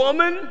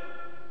 "Woman,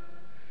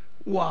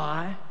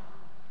 why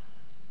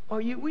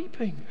are you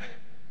weeping?"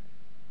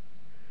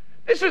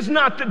 This is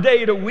not the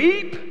day to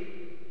weep.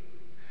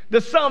 The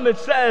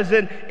psalmist says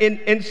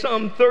in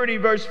Psalm 30,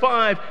 verse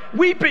 5,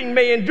 "Weeping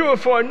may endure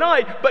for a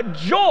night, but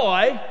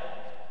joy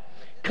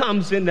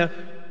comes in the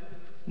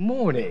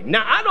morning."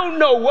 Now, I don't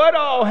know what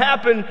all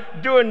happened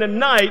during the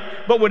night,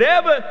 but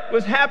whatever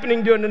was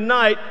happening during the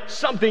night,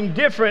 something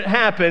different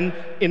happened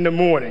in the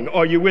morning.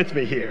 Are you with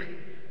me here?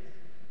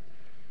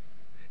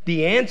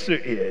 The answer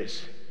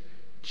is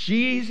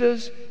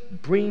Jesus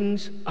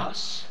brings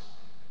us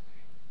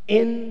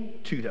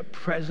into the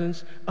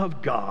presence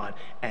of God,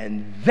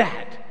 and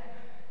that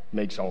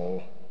makes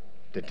all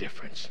the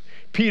difference.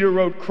 Peter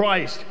wrote,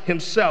 Christ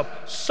himself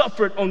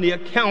suffered on the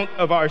account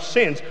of our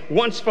sins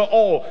once for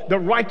all, the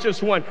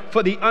righteous one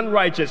for the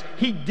unrighteous.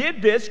 He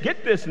did this,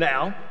 get this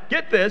now,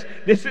 get this.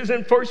 This is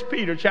in 1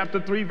 Peter chapter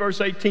 3, verse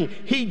 18.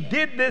 He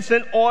did this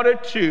in order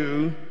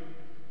to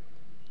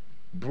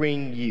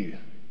bring you,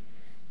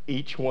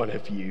 each one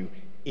of you,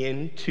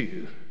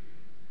 into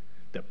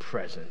the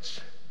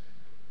presence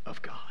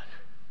of God.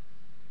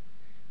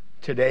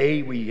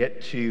 Today we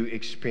get to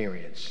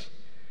experience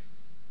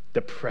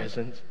the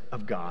presence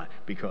of God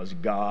because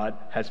God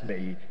has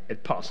made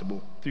it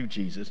possible through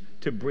Jesus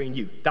to bring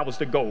you. That was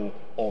the goal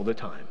all the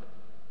time,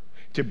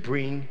 to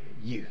bring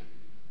you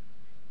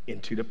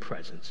into the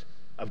presence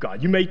of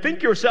God. You may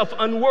think yourself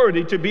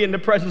unworthy to be in the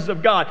presence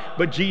of God,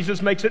 but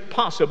Jesus makes it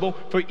possible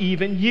for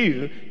even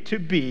you to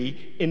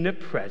be in the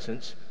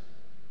presence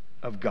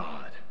of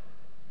God.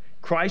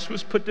 Christ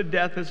was put to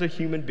death as a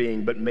human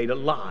being, but made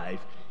alive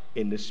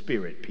in the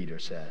Spirit, Peter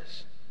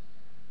says.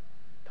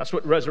 That's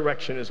what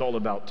resurrection is all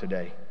about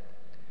today.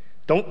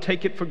 Don't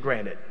take it for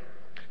granted.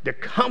 The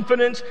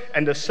confidence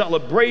and the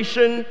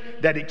celebration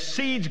that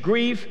exceeds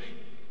grief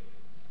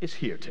is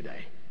here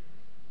today.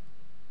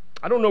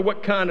 I don't know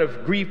what kind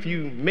of grief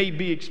you may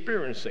be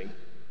experiencing,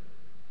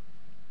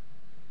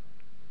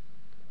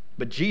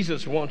 but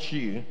Jesus wants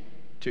you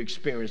to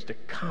experience the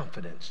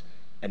confidence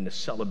and the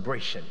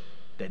celebration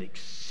that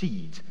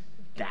exceeds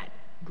that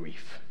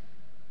grief.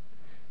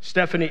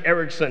 Stephanie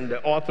Erickson,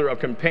 the author of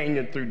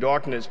Companion Through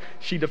Darkness,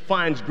 she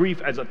defines grief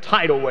as a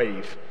tidal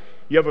wave.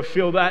 You ever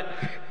feel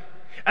that?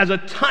 As a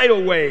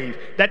tidal wave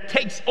that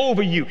takes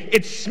over you.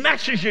 It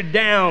smashes you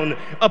down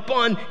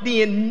upon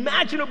the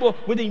imaginable,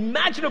 with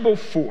imaginable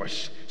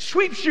force,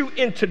 sweeps you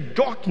into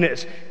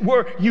darkness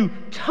where you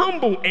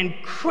tumble and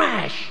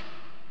crash.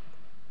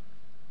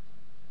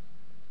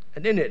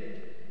 And then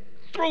it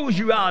throws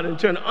you out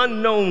into an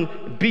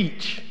unknown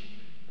beach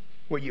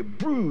where you're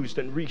bruised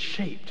and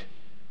reshaped.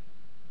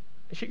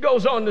 And she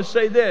goes on to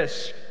say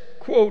this,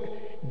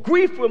 quote,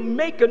 grief will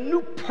make a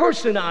new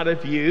person out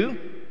of you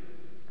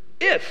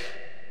if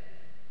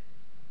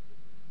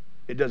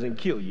it doesn't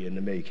kill you in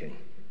the making.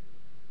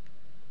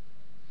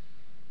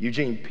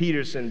 Eugene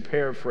Peterson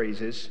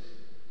paraphrases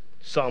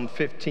Psalm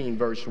 15,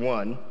 verse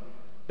 1,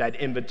 that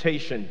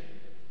invitation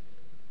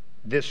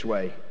this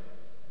way.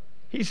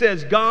 He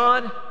says,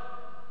 God,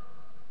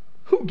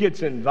 who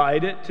gets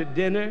invited to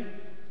dinner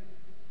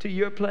to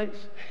your place?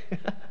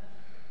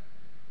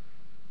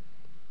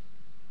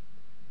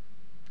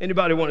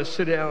 Anybody want to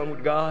sit down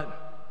with God?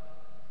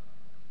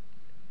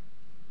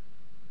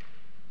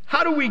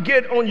 How do we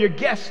get on your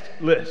guest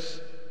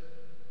list?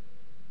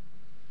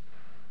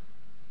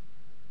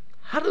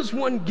 How does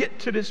one get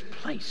to this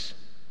place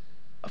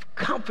of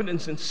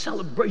confidence and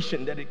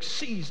celebration that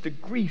exceeds the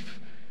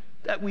grief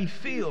that we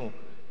feel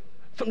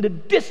from the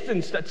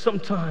distance that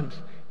sometimes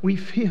we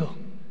feel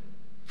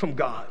from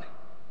God?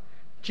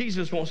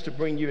 Jesus wants to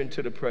bring you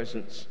into the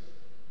presence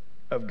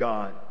of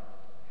God.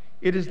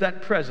 It is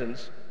that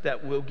presence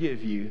that will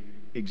give you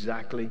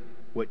exactly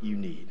what you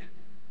need.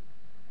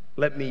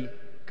 Let me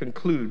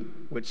conclude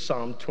with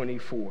Psalm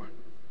 24,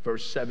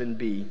 verse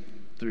 7b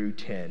through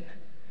 10.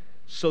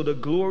 So the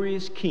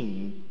glorious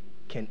King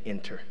can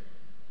enter.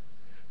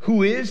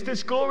 Who is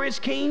this glorious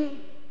King?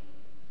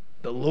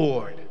 The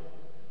Lord,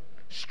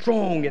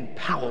 strong and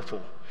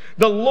powerful.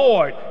 The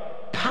Lord,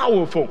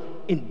 powerful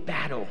in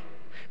battle.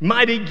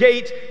 Mighty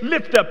gates,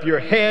 lift up your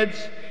heads.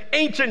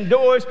 Ancient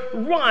doors,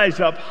 rise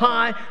up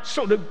high,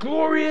 so the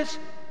glorious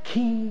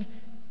King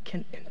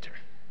can enter.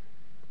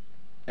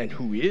 And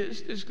who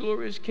is this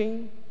glorious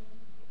King?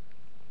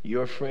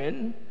 Your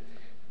friend,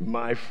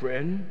 my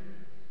friend,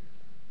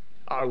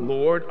 our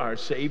Lord, our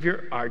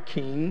Savior, our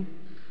King,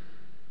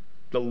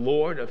 the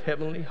Lord of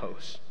heavenly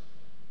hosts.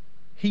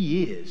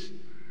 He is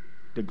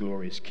the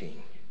glorious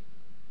King.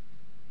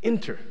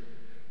 Enter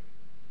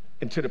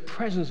into the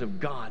presence of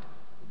God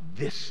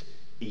this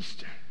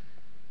Easter.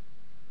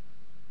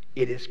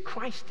 It is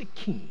Christ the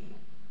King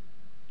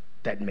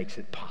that makes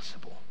it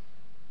possible.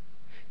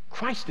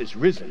 Christ is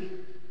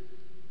risen.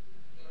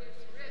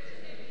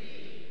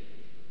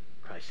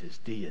 Christ is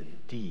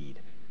indeed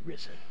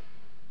risen.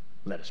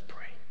 Let us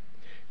pray.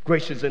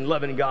 Gracious and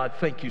loving God,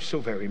 thank you so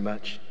very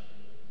much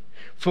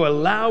for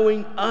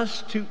allowing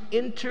us to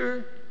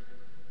enter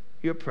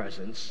your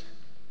presence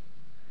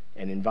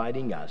and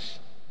inviting us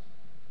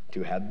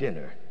to have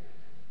dinner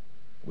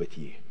with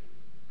you.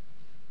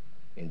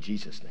 In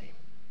Jesus' name.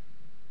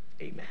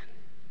 Amen.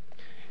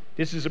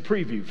 This is a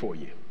preview for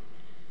you.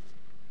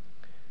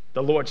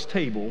 The Lord's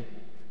table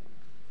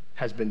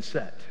has been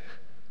set.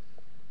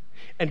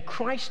 And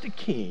Christ the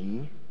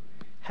King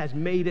has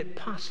made it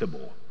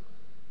possible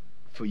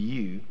for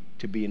you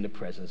to be in the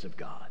presence of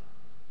God.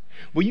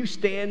 Will you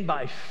stand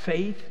by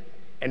faith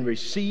and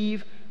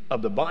receive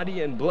of the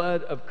body and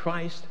blood of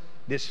Christ,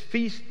 this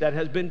feast that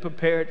has been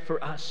prepared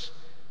for us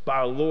by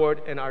our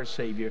Lord and our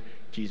Savior,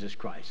 Jesus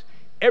Christ.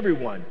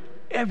 Everyone,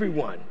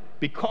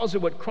 because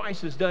of what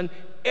Christ has done,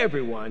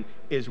 everyone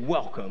is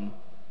welcome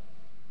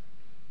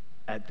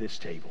at this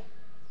table.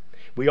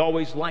 We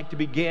always like to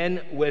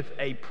begin with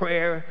a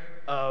prayer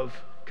of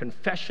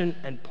confession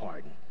and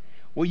pardon.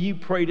 Will you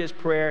pray this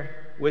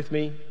prayer with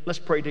me? Let's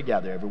pray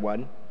together,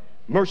 everyone.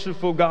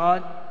 Merciful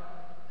God,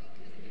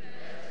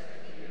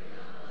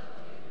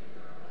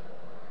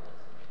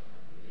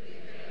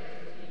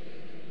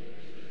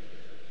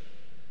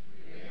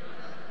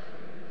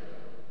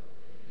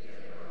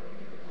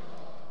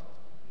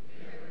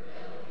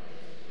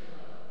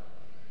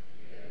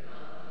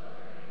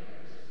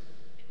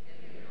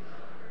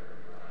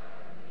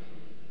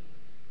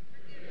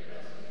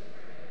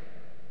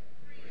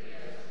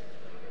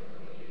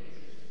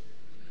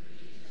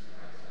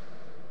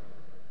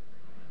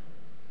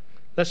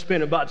 let's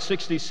spend about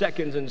 60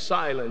 seconds in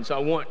silence. I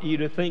want you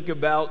to think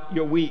about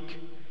your week.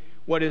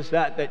 What is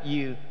that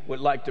you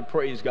would like to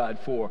praise God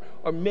for?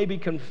 Or maybe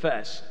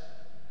confess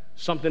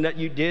something that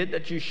you did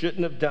that you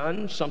shouldn't have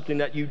done, something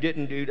that you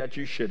didn't do that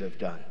you should have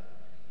done.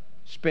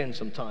 Spend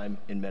some time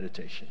in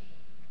meditation.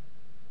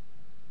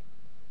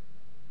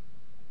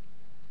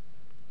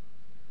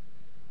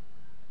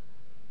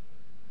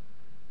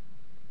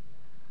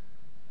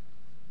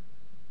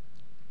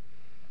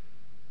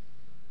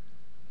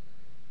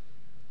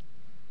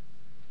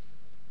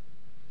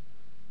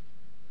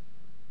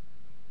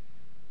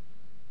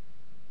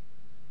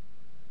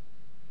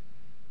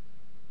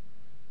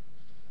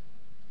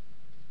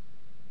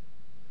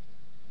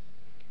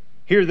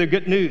 Hear the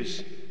good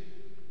news.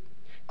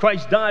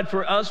 Christ died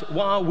for us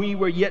while we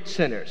were yet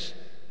sinners.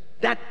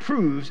 That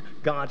proves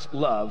God's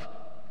love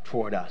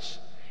toward us.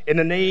 In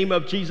the name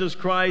of Jesus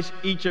Christ,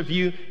 each of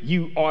you,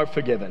 you are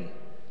forgiven. In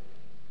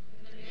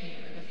the name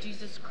of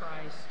Jesus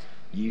Christ,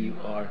 you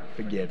are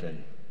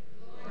forgiven.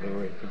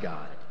 Glory to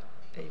God.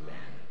 Amen.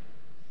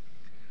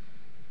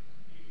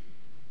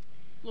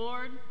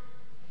 Lord,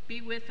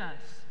 be with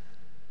us.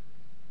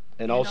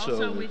 And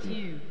also with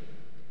you.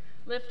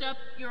 Lift up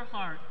your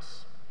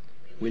hearts.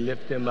 We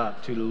lift them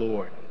up to the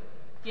Lord.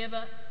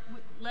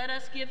 Let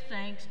us give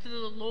thanks to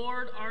the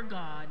Lord our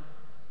God.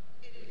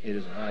 It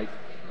is right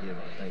to give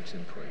our thanks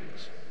and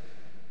praise.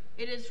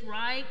 It is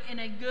right and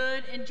a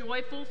good and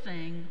joyful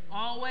thing,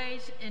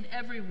 always and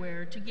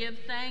everywhere, to give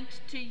thanks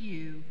to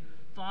you,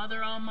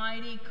 Father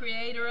Almighty,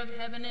 creator of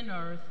heaven and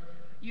earth.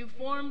 You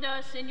formed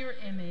us in your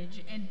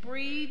image and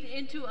breathed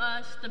into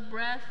us the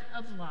breath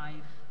of life.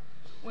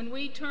 When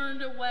we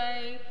turned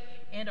away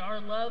and our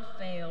love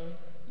failed,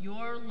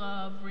 your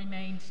love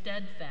remained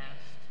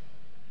steadfast.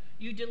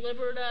 You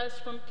delivered us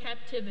from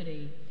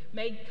captivity,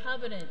 made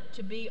covenant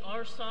to be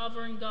our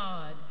sovereign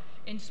God,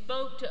 and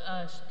spoke to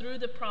us through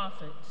the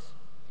prophets.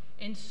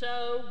 And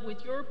so,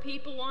 with your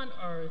people on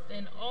earth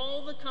and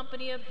all the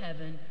company of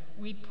heaven,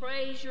 we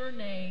praise your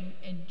name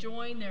and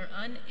join their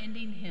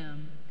unending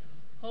hymn.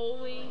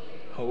 Holy,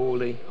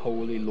 holy,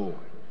 holy Lord,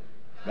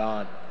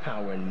 God,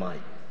 power and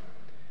might.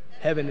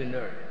 Heaven and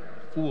earth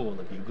are full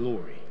of your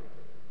glory.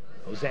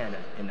 Hosanna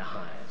in the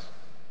highest.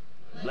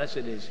 Blessed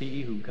is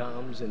he who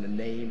comes in the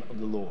name of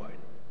the Lord.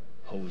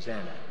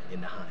 Hosanna in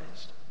the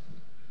highest.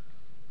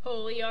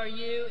 Holy are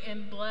you,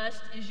 and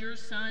blessed is your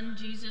Son,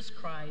 Jesus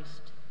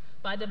Christ.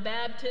 By the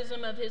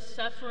baptism of his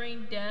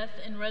suffering, death,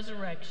 and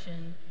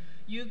resurrection,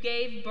 you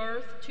gave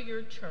birth to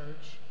your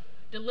church,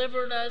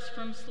 delivered us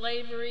from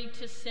slavery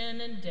to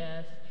sin and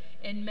death,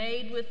 and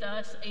made with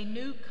us a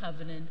new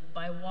covenant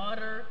by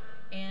water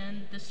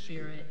and the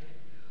Spirit.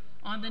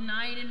 On the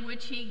night in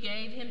which he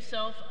gave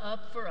himself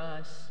up for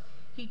us,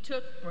 he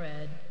took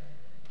bread,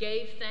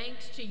 gave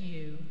thanks to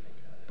you,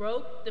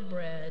 broke the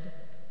bread,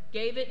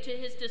 gave it to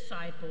his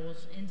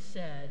disciples, and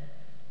said,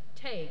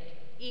 "Take,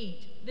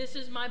 eat, this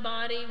is my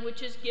body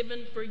which is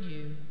given for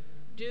you.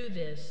 Do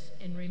this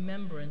in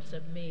remembrance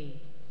of me."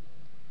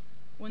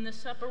 When the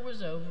supper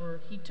was over,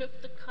 he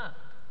took the cup,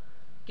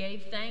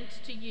 gave thanks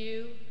to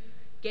you,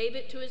 gave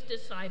it to his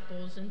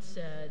disciples, and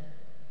said,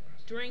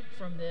 "Drink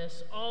from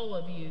this, all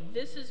of you.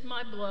 This is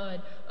my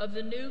blood of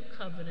the new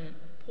covenant,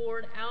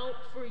 poured out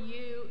for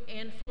you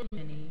and for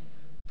many,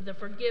 for the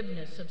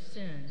forgiveness of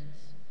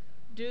sins.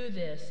 Do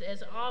this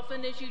as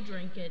often as you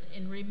drink it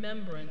in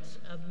remembrance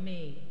of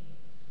me."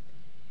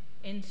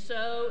 And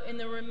so, in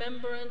the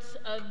remembrance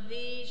of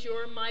these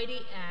your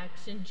mighty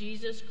acts in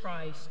Jesus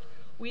Christ,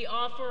 we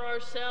offer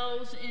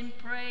ourselves in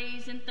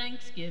praise and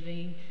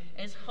thanksgiving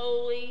as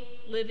holy,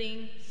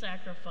 living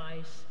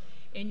sacrifice,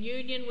 in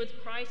union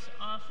with Christ's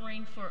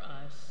offering for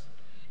us,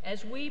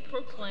 as we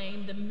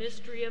proclaim the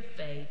mystery of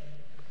faith.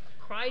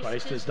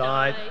 Christ has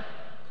died,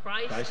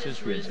 Christ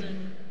has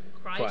risen,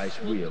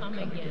 Christ will come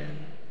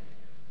again.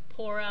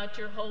 Pour out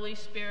your Holy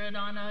Spirit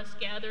on us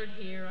gathered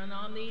here and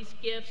on these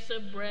gifts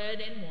of bread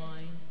and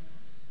wine.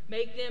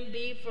 Make them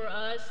be for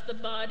us the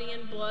body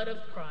and blood of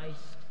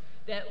Christ,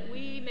 that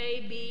we may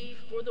be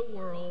for the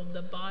world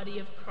the body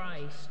of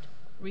Christ,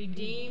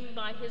 redeemed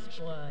by his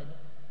blood.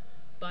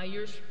 By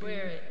your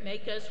Spirit,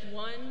 make us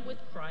one with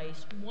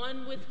Christ,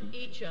 one with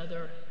each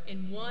other,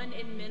 and one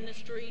in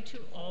ministry to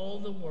all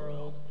the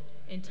world,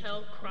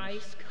 until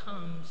Christ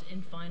comes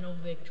in final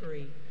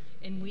victory,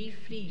 and we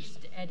feast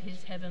at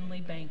his heavenly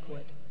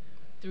banquet.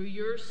 Through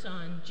your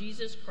Son,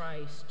 Jesus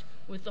Christ,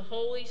 with the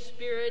Holy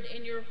Spirit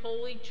in your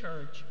holy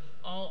church,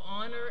 all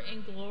honor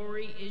and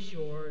glory is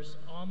yours,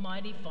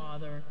 Almighty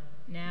Father,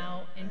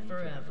 now and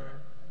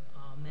forever.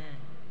 Amen.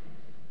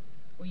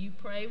 Will you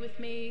pray with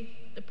me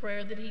the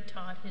prayer that he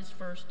taught his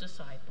first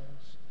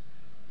disciples?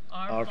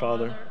 Our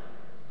Father,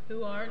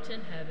 who art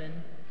in heaven,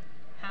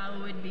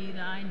 hallowed be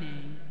thy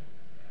name.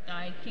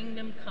 Thy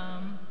kingdom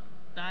come,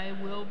 thy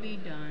will be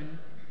done,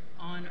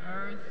 on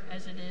earth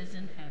as it is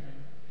in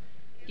heaven.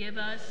 Give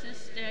us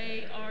this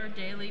day our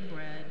daily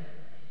bread,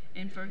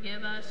 and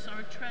forgive us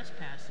our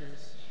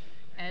trespasses,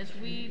 as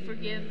we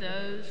forgive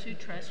those who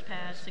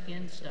trespass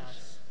against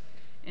us.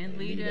 And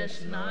lead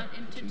us not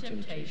into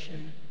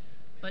temptation,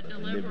 but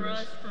deliver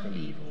us from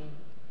evil.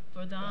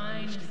 For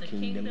thine is the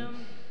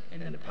kingdom,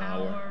 and the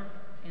power,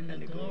 and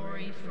the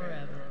glory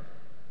forever.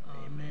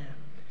 Amen.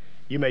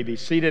 You may be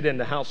seated in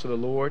the house of the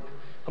Lord.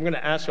 I'm going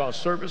to ask our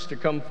service to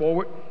come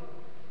forward.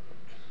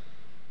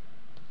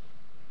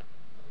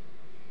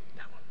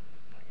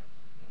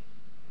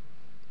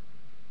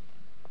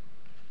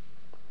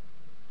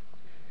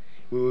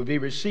 We will be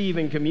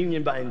receiving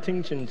communion by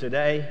intention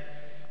today.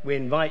 We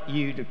invite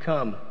you to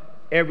come.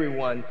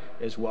 Everyone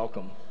is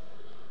welcome.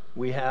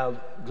 We have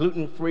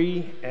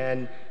gluten-free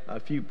and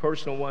a few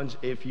personal ones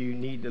if you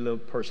need the little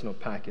personal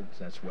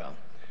packets as well.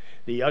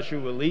 The usher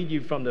will lead you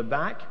from the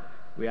back.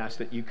 We ask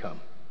that you come.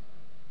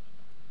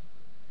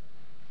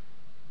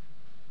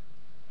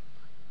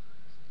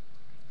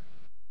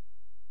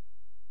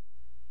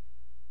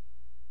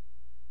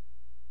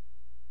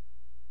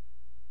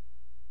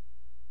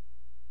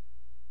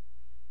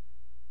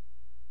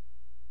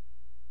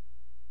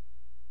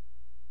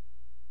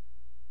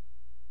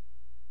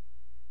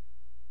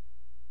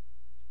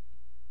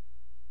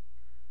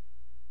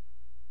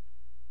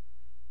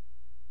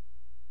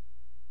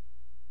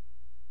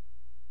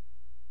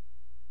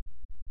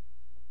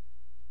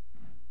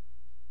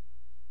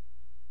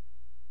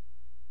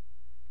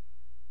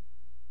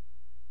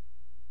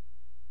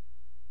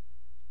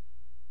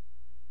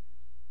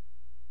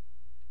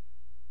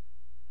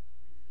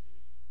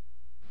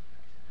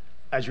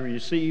 As you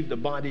receive the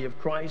body of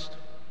Christ,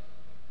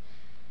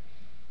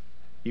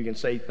 you can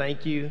say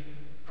thank you,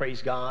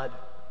 praise God,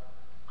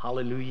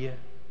 hallelujah,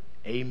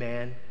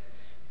 amen.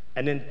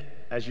 And then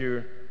as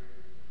you're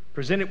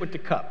presented with the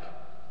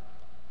cup,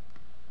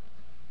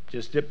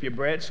 just dip your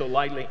bread so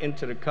lightly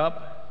into the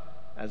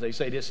cup. As they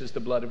say, this is the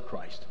blood of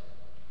Christ.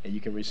 And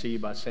you can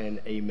receive by saying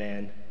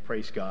amen,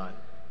 praise God,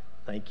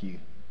 thank you,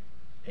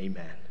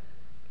 amen.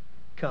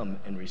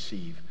 Come and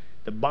receive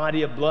the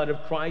body of blood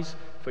of Christ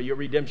for your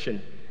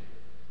redemption.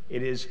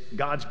 It is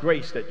God's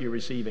grace that you're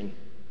receiving,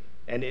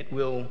 and it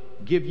will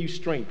give you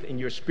strength in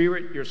your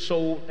spirit, your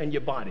soul, and your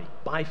body.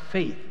 By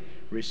faith,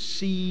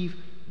 receive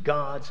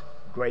God's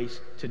grace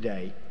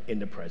today in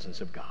the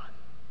presence of God.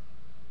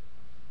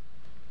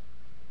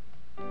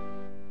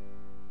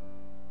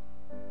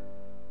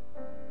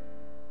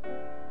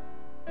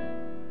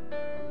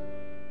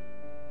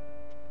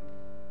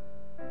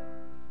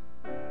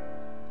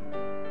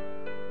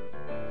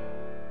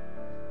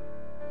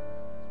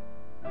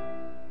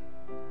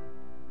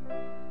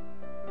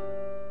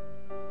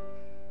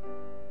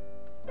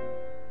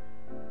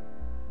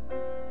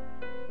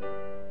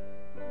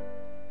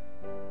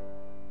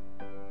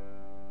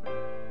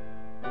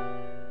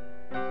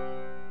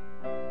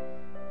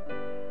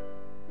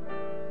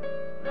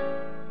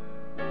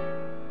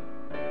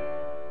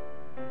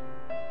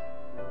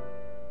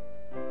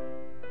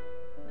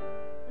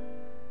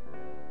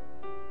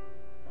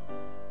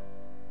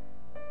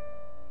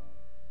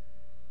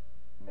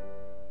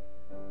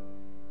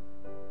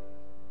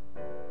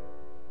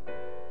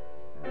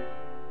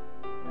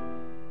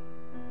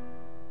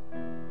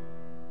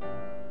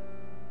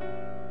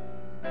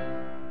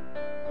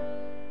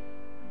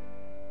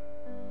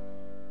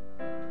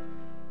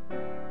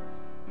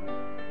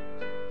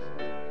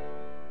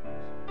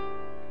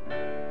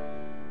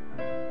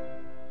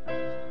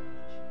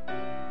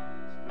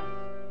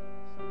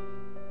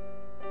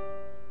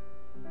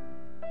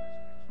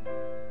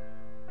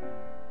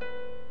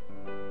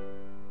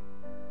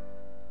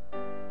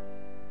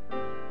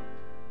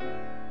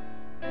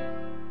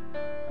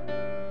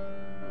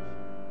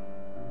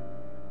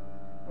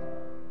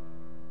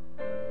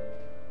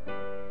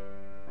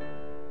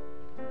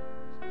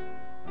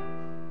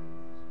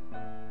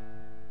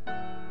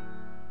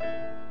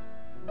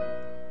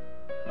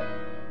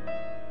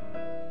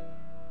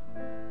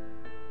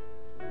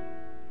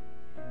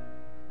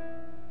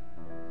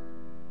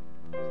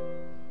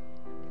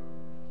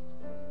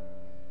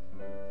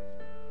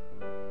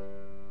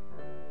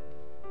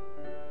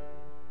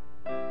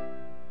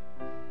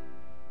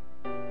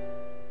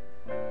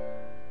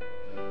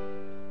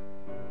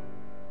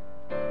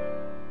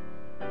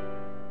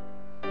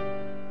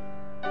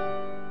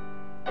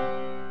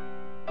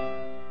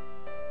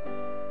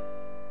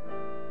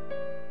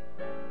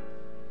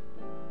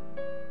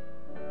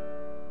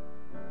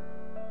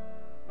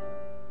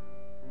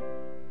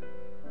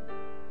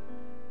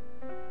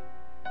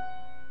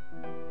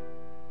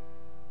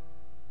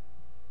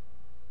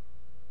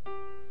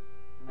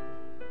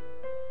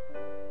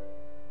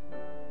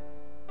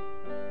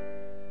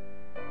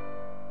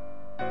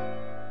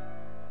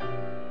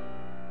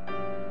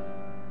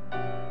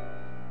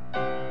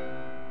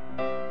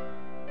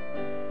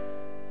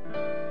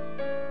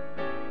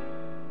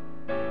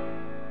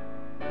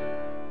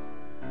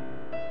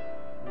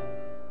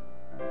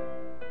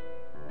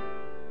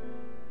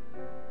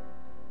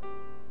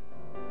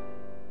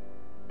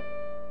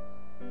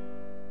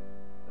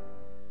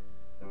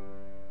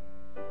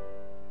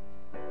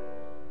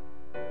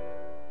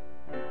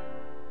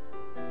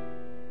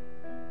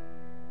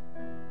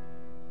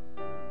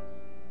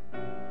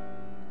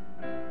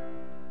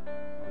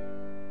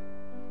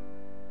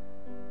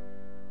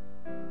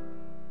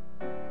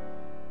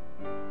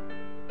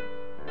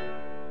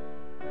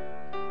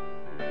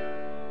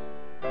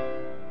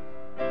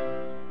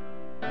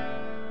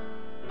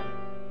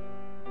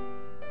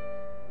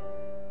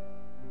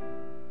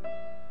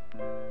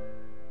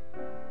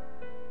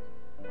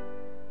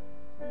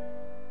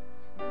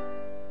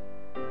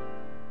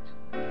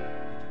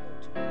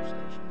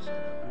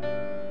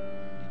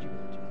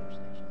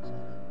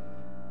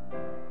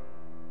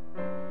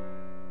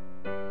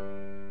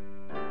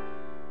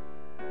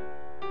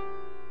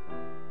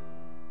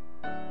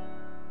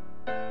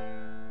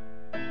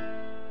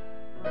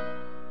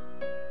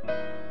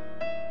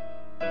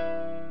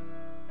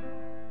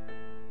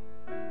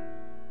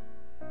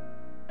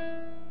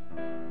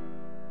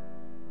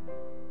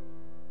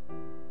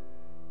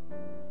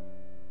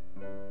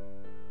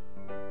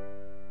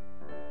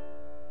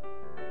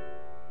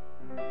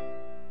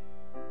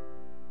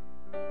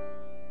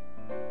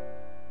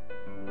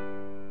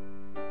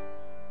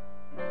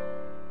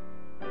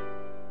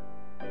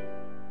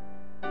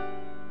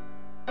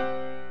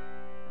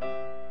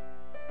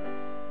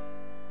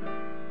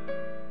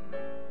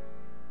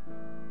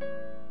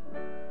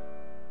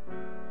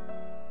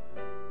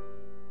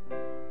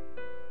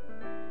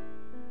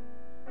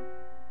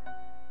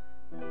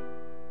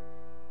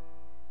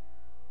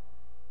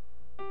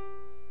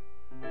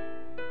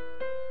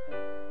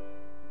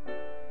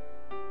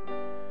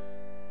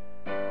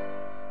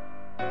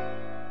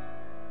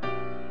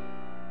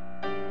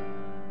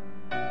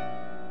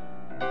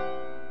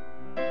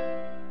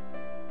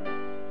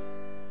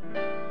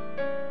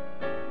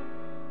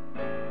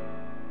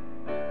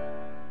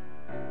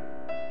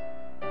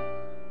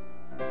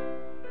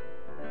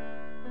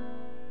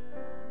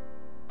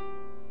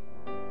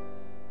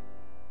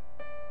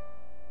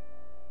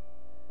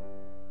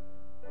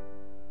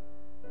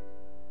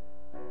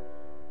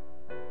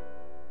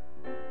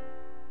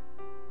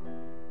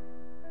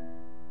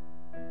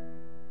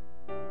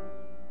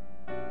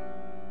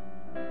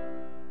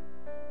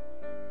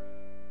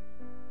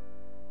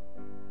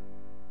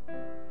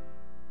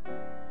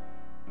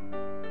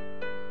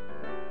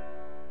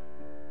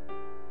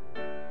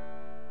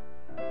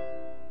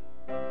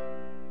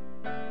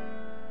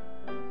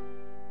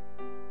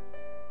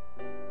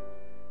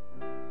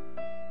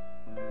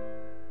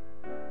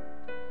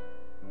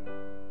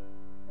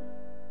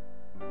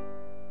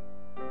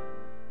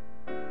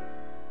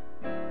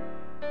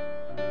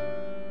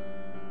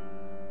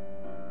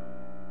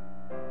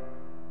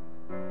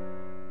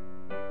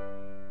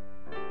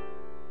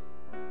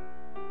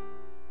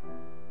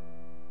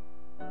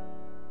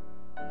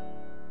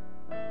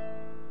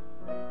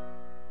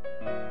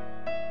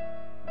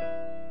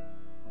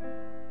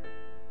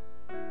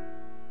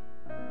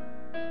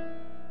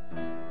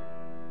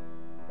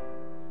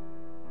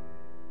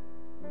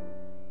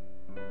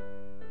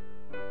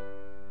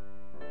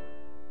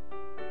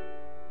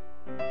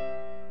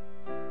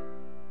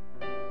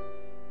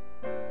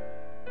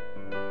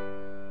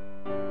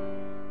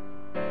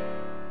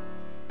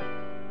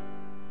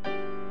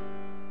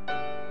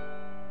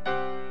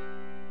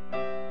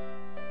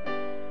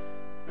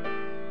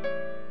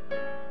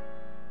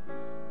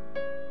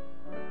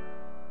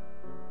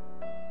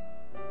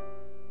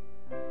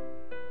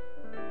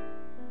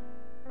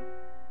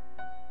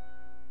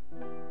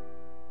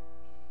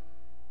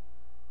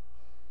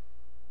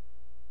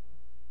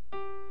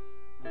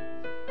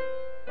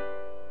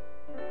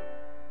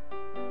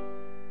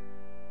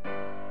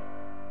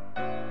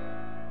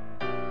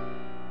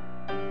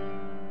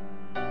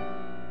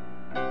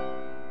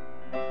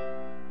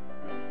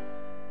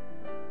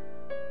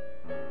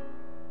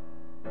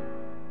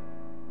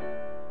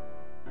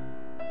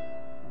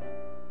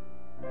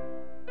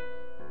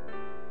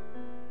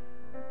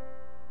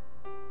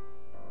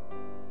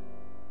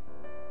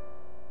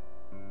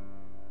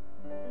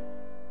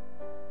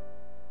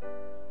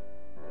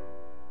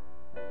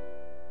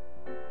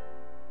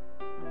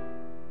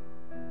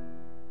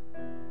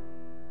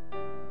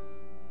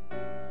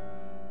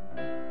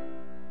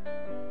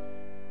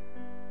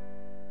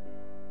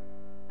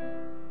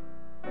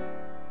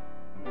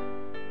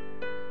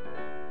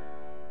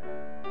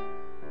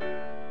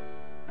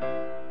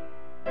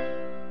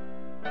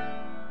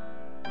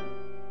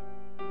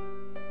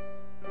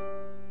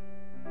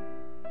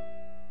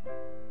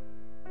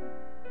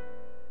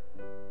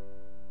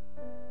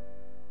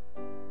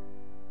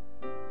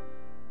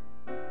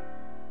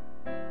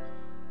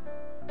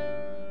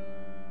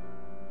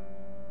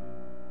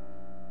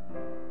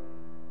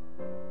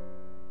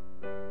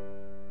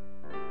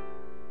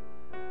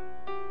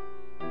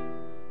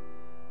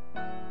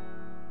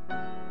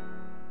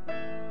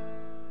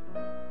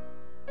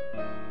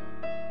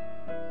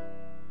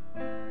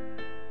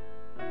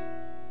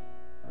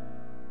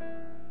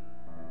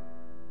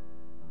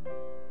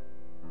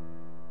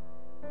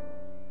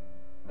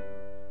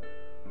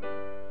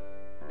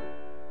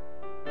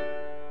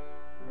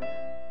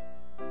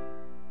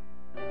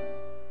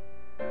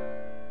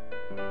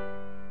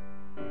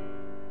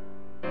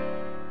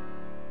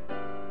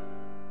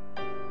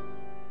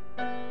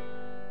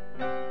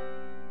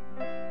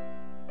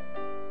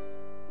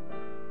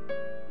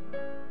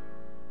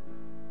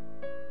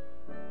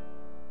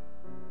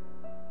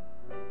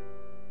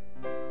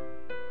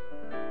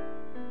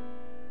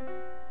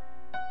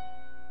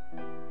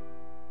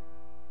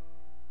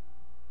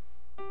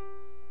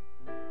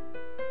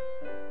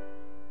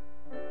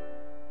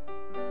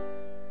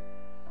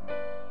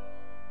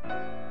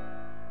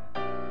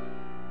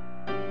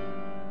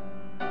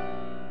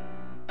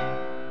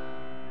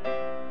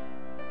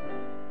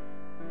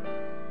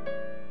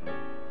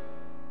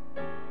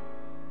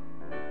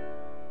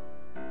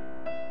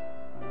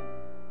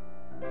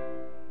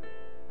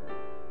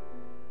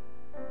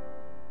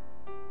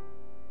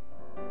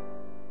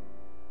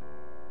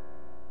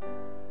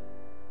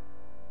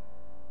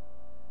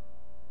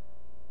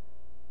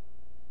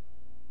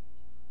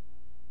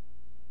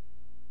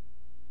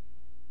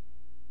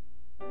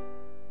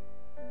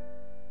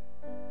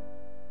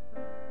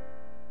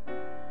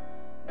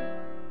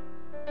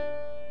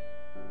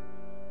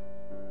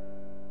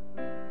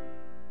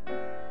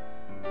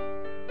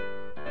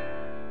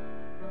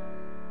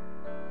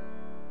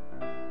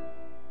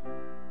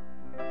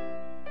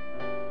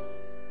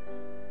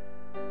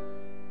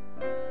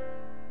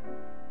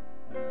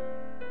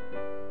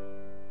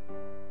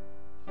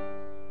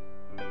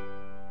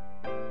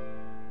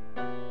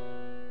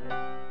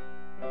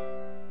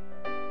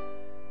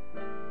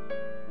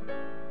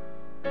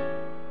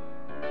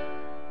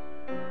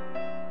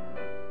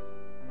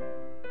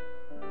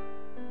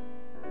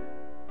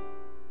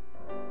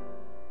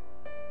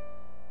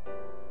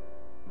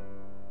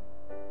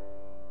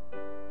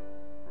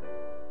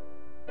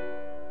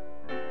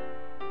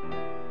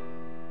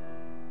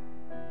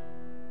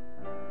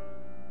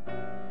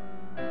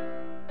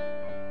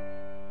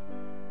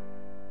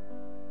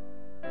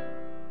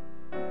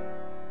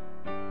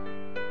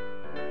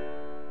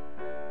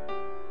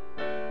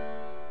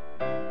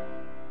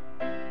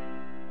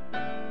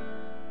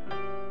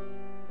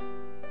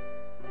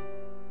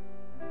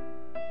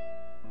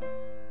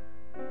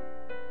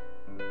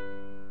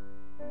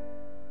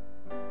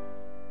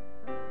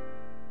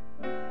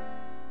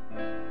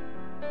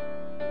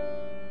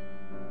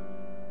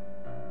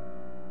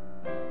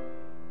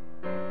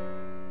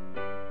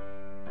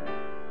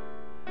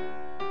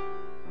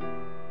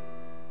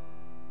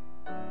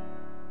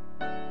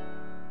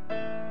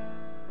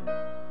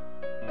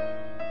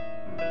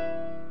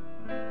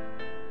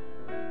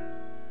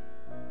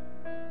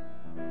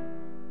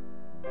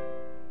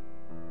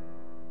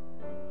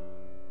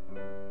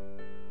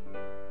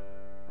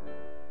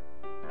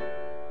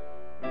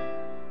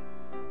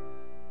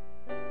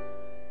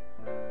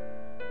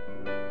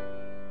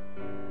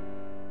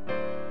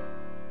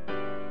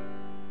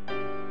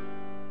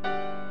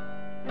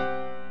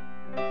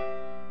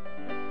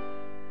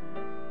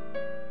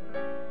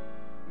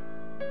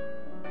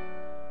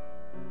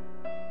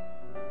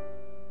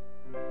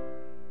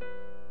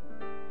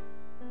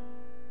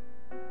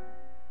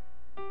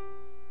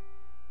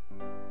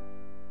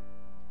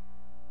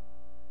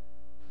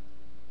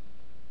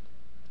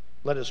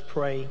 Let us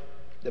pray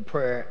the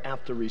prayer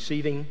after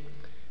receiving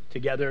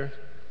together.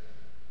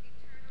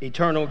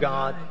 Eternal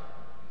God,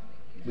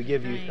 we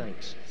give you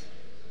thanks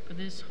for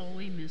this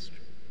holy mystery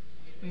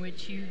in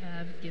which you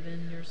have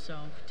given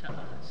yourself to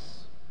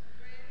us.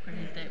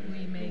 Grant that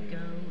we may go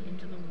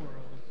into the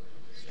world,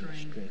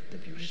 strength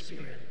of your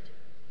Spirit,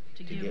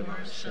 to give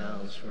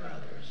ourselves for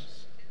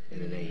others.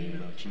 In the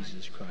name of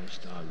Jesus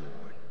Christ our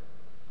Lord.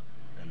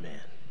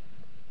 Amen.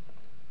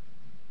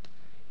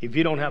 If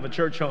you don't have a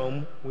church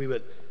home, we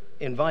would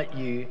invite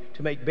you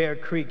to make Bear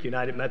Creek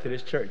United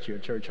Methodist Church your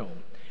church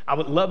home. I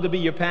would love to be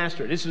your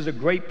pastor. This is a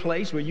great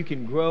place where you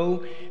can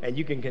grow and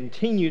you can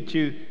continue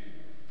to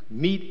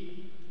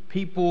meet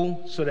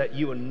people so that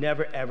you will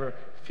never, ever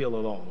feel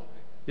alone.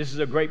 This is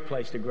a great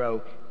place to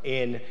grow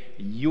in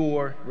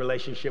your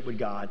relationship with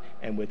God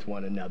and with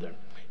one another.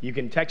 You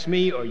can text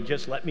me or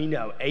just let me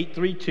know,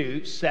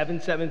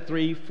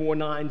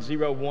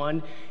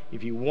 832-773-4901.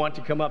 If you want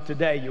to come up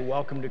today, you're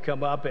welcome to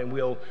come up, and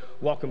we'll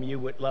welcome you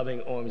with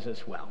loving arms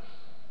as well.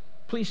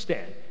 Please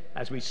stand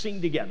as we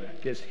sing together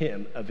this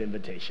hymn of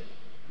invitation.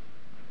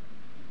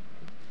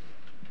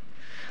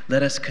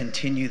 Let us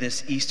continue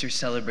this Easter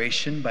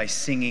celebration by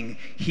singing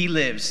He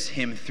Lives,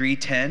 hymn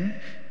 310.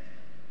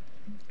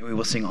 And we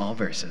will sing all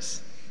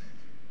verses.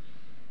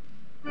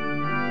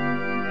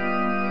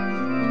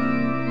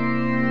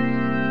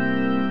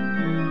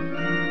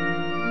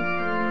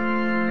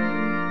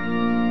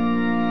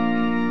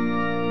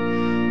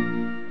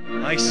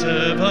 I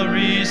serve a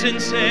risen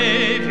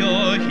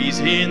Savior, He's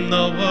in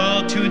the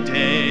world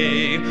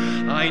today.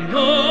 I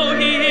know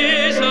He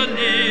is a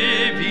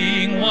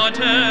living,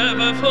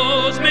 whatever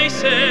foes may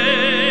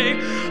say.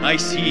 I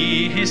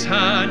see His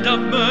hand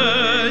of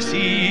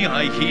mercy,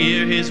 I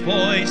hear His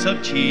voice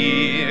of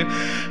cheer,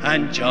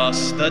 and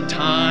just the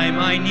time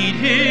I need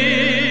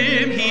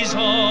Him, He's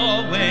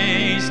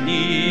always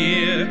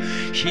near.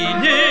 He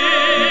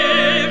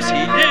lives,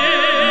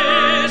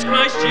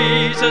 Christ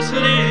Jesus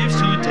lives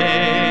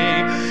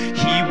today.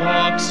 He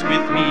walks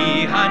with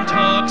me and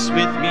talks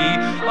with me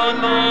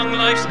along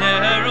life's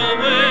narrow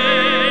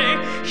way.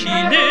 He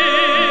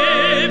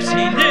lives,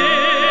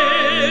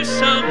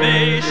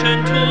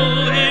 salvation to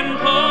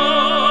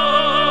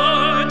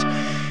impart.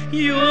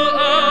 You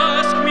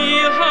ask me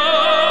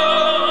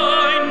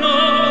how I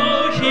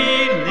know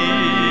He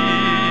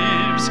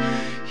lives.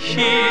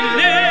 He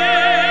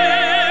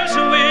lives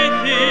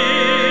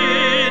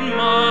within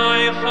my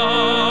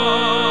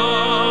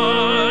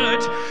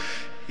heart.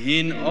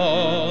 In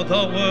all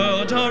the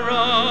world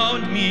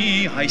around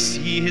me, I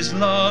see His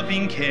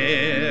loving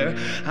care.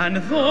 And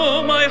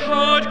though my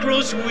heart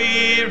grows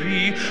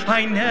weary,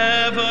 I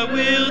never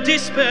will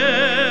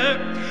despair.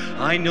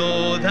 I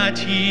know that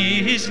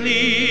He is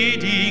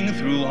leading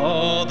through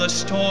all the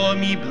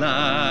stormy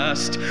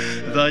blast.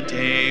 The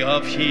day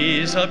of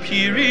His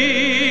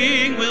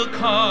appearing will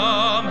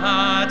come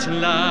at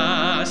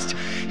last.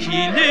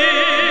 He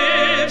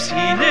lives,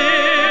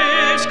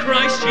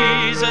 Christ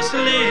Jesus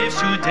lives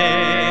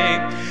today.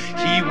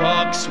 He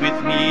walks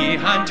with me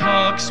and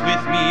talks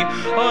with me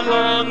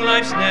along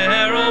life's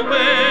narrow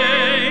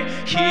way.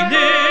 He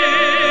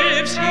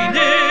lives,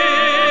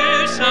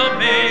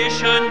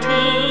 salvation to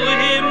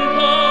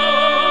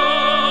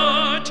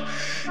impart.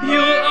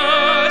 You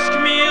ask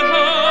me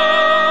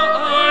how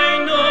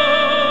I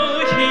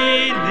know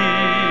He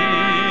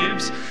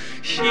lives.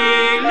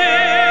 He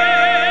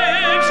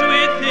lives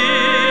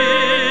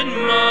within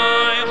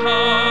my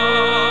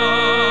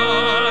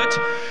heart.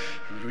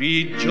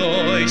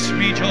 Rejoice,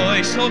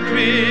 rejoice, O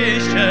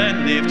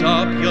Christian, lift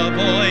up your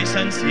voice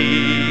and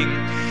sing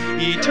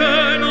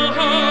eternal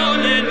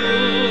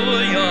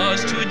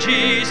hallelujahs to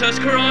Jesus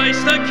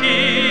Christ the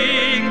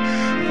King,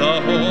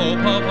 the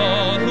hope of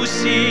all who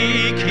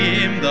seek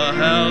Him, the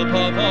help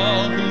of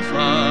all who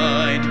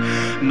find.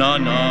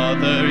 None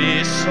other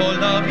is so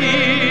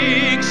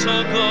loving,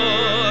 so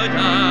good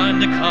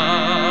and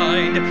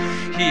kind.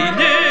 He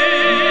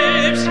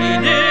lives,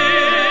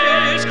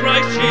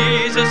 Christ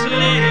Jesus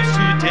lives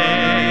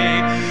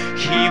today.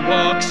 He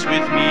walks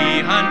with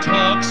me and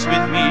talks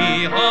with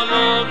me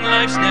along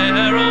life's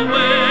narrow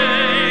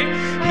way.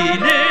 He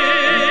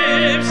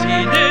lives,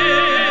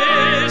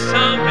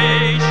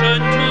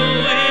 salvation to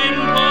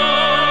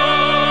impart.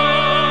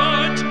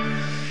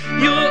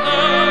 You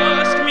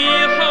ask me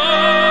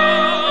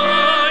how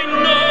I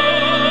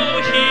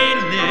know He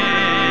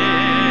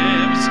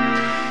lives.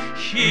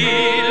 He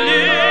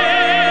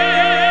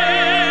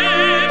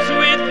lives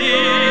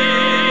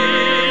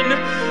within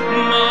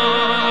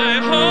my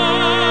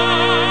heart.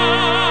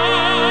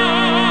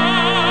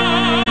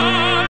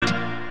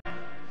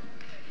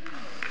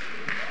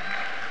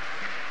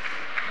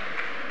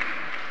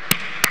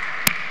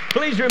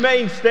 Please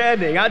remain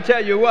standing. I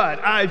tell you what,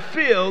 I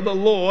feel the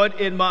Lord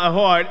in my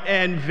heart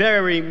and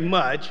very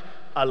much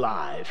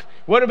alive.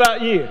 What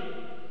about you?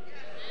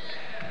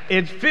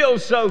 It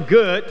feels so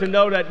good to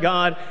know that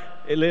God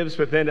lives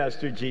within us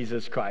through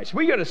Jesus Christ.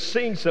 We're going to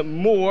sing some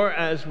more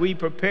as we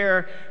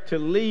prepare to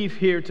leave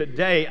here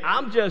today.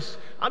 I'm just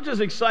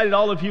excited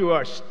all of you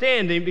are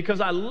standing,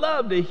 because I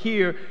love to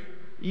hear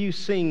you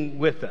sing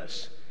with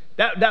us?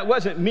 That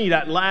wasn't me.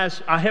 That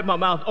last, I had my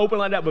mouth open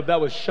like that, but that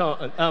was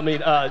Zach.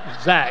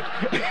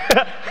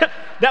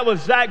 That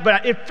was Zach,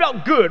 but it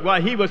felt good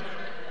while he was.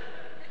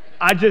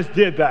 I just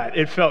did that.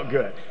 It felt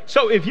good.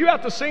 So if you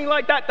have to sing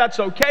like that, that's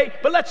okay,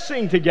 but let's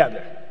sing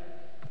together.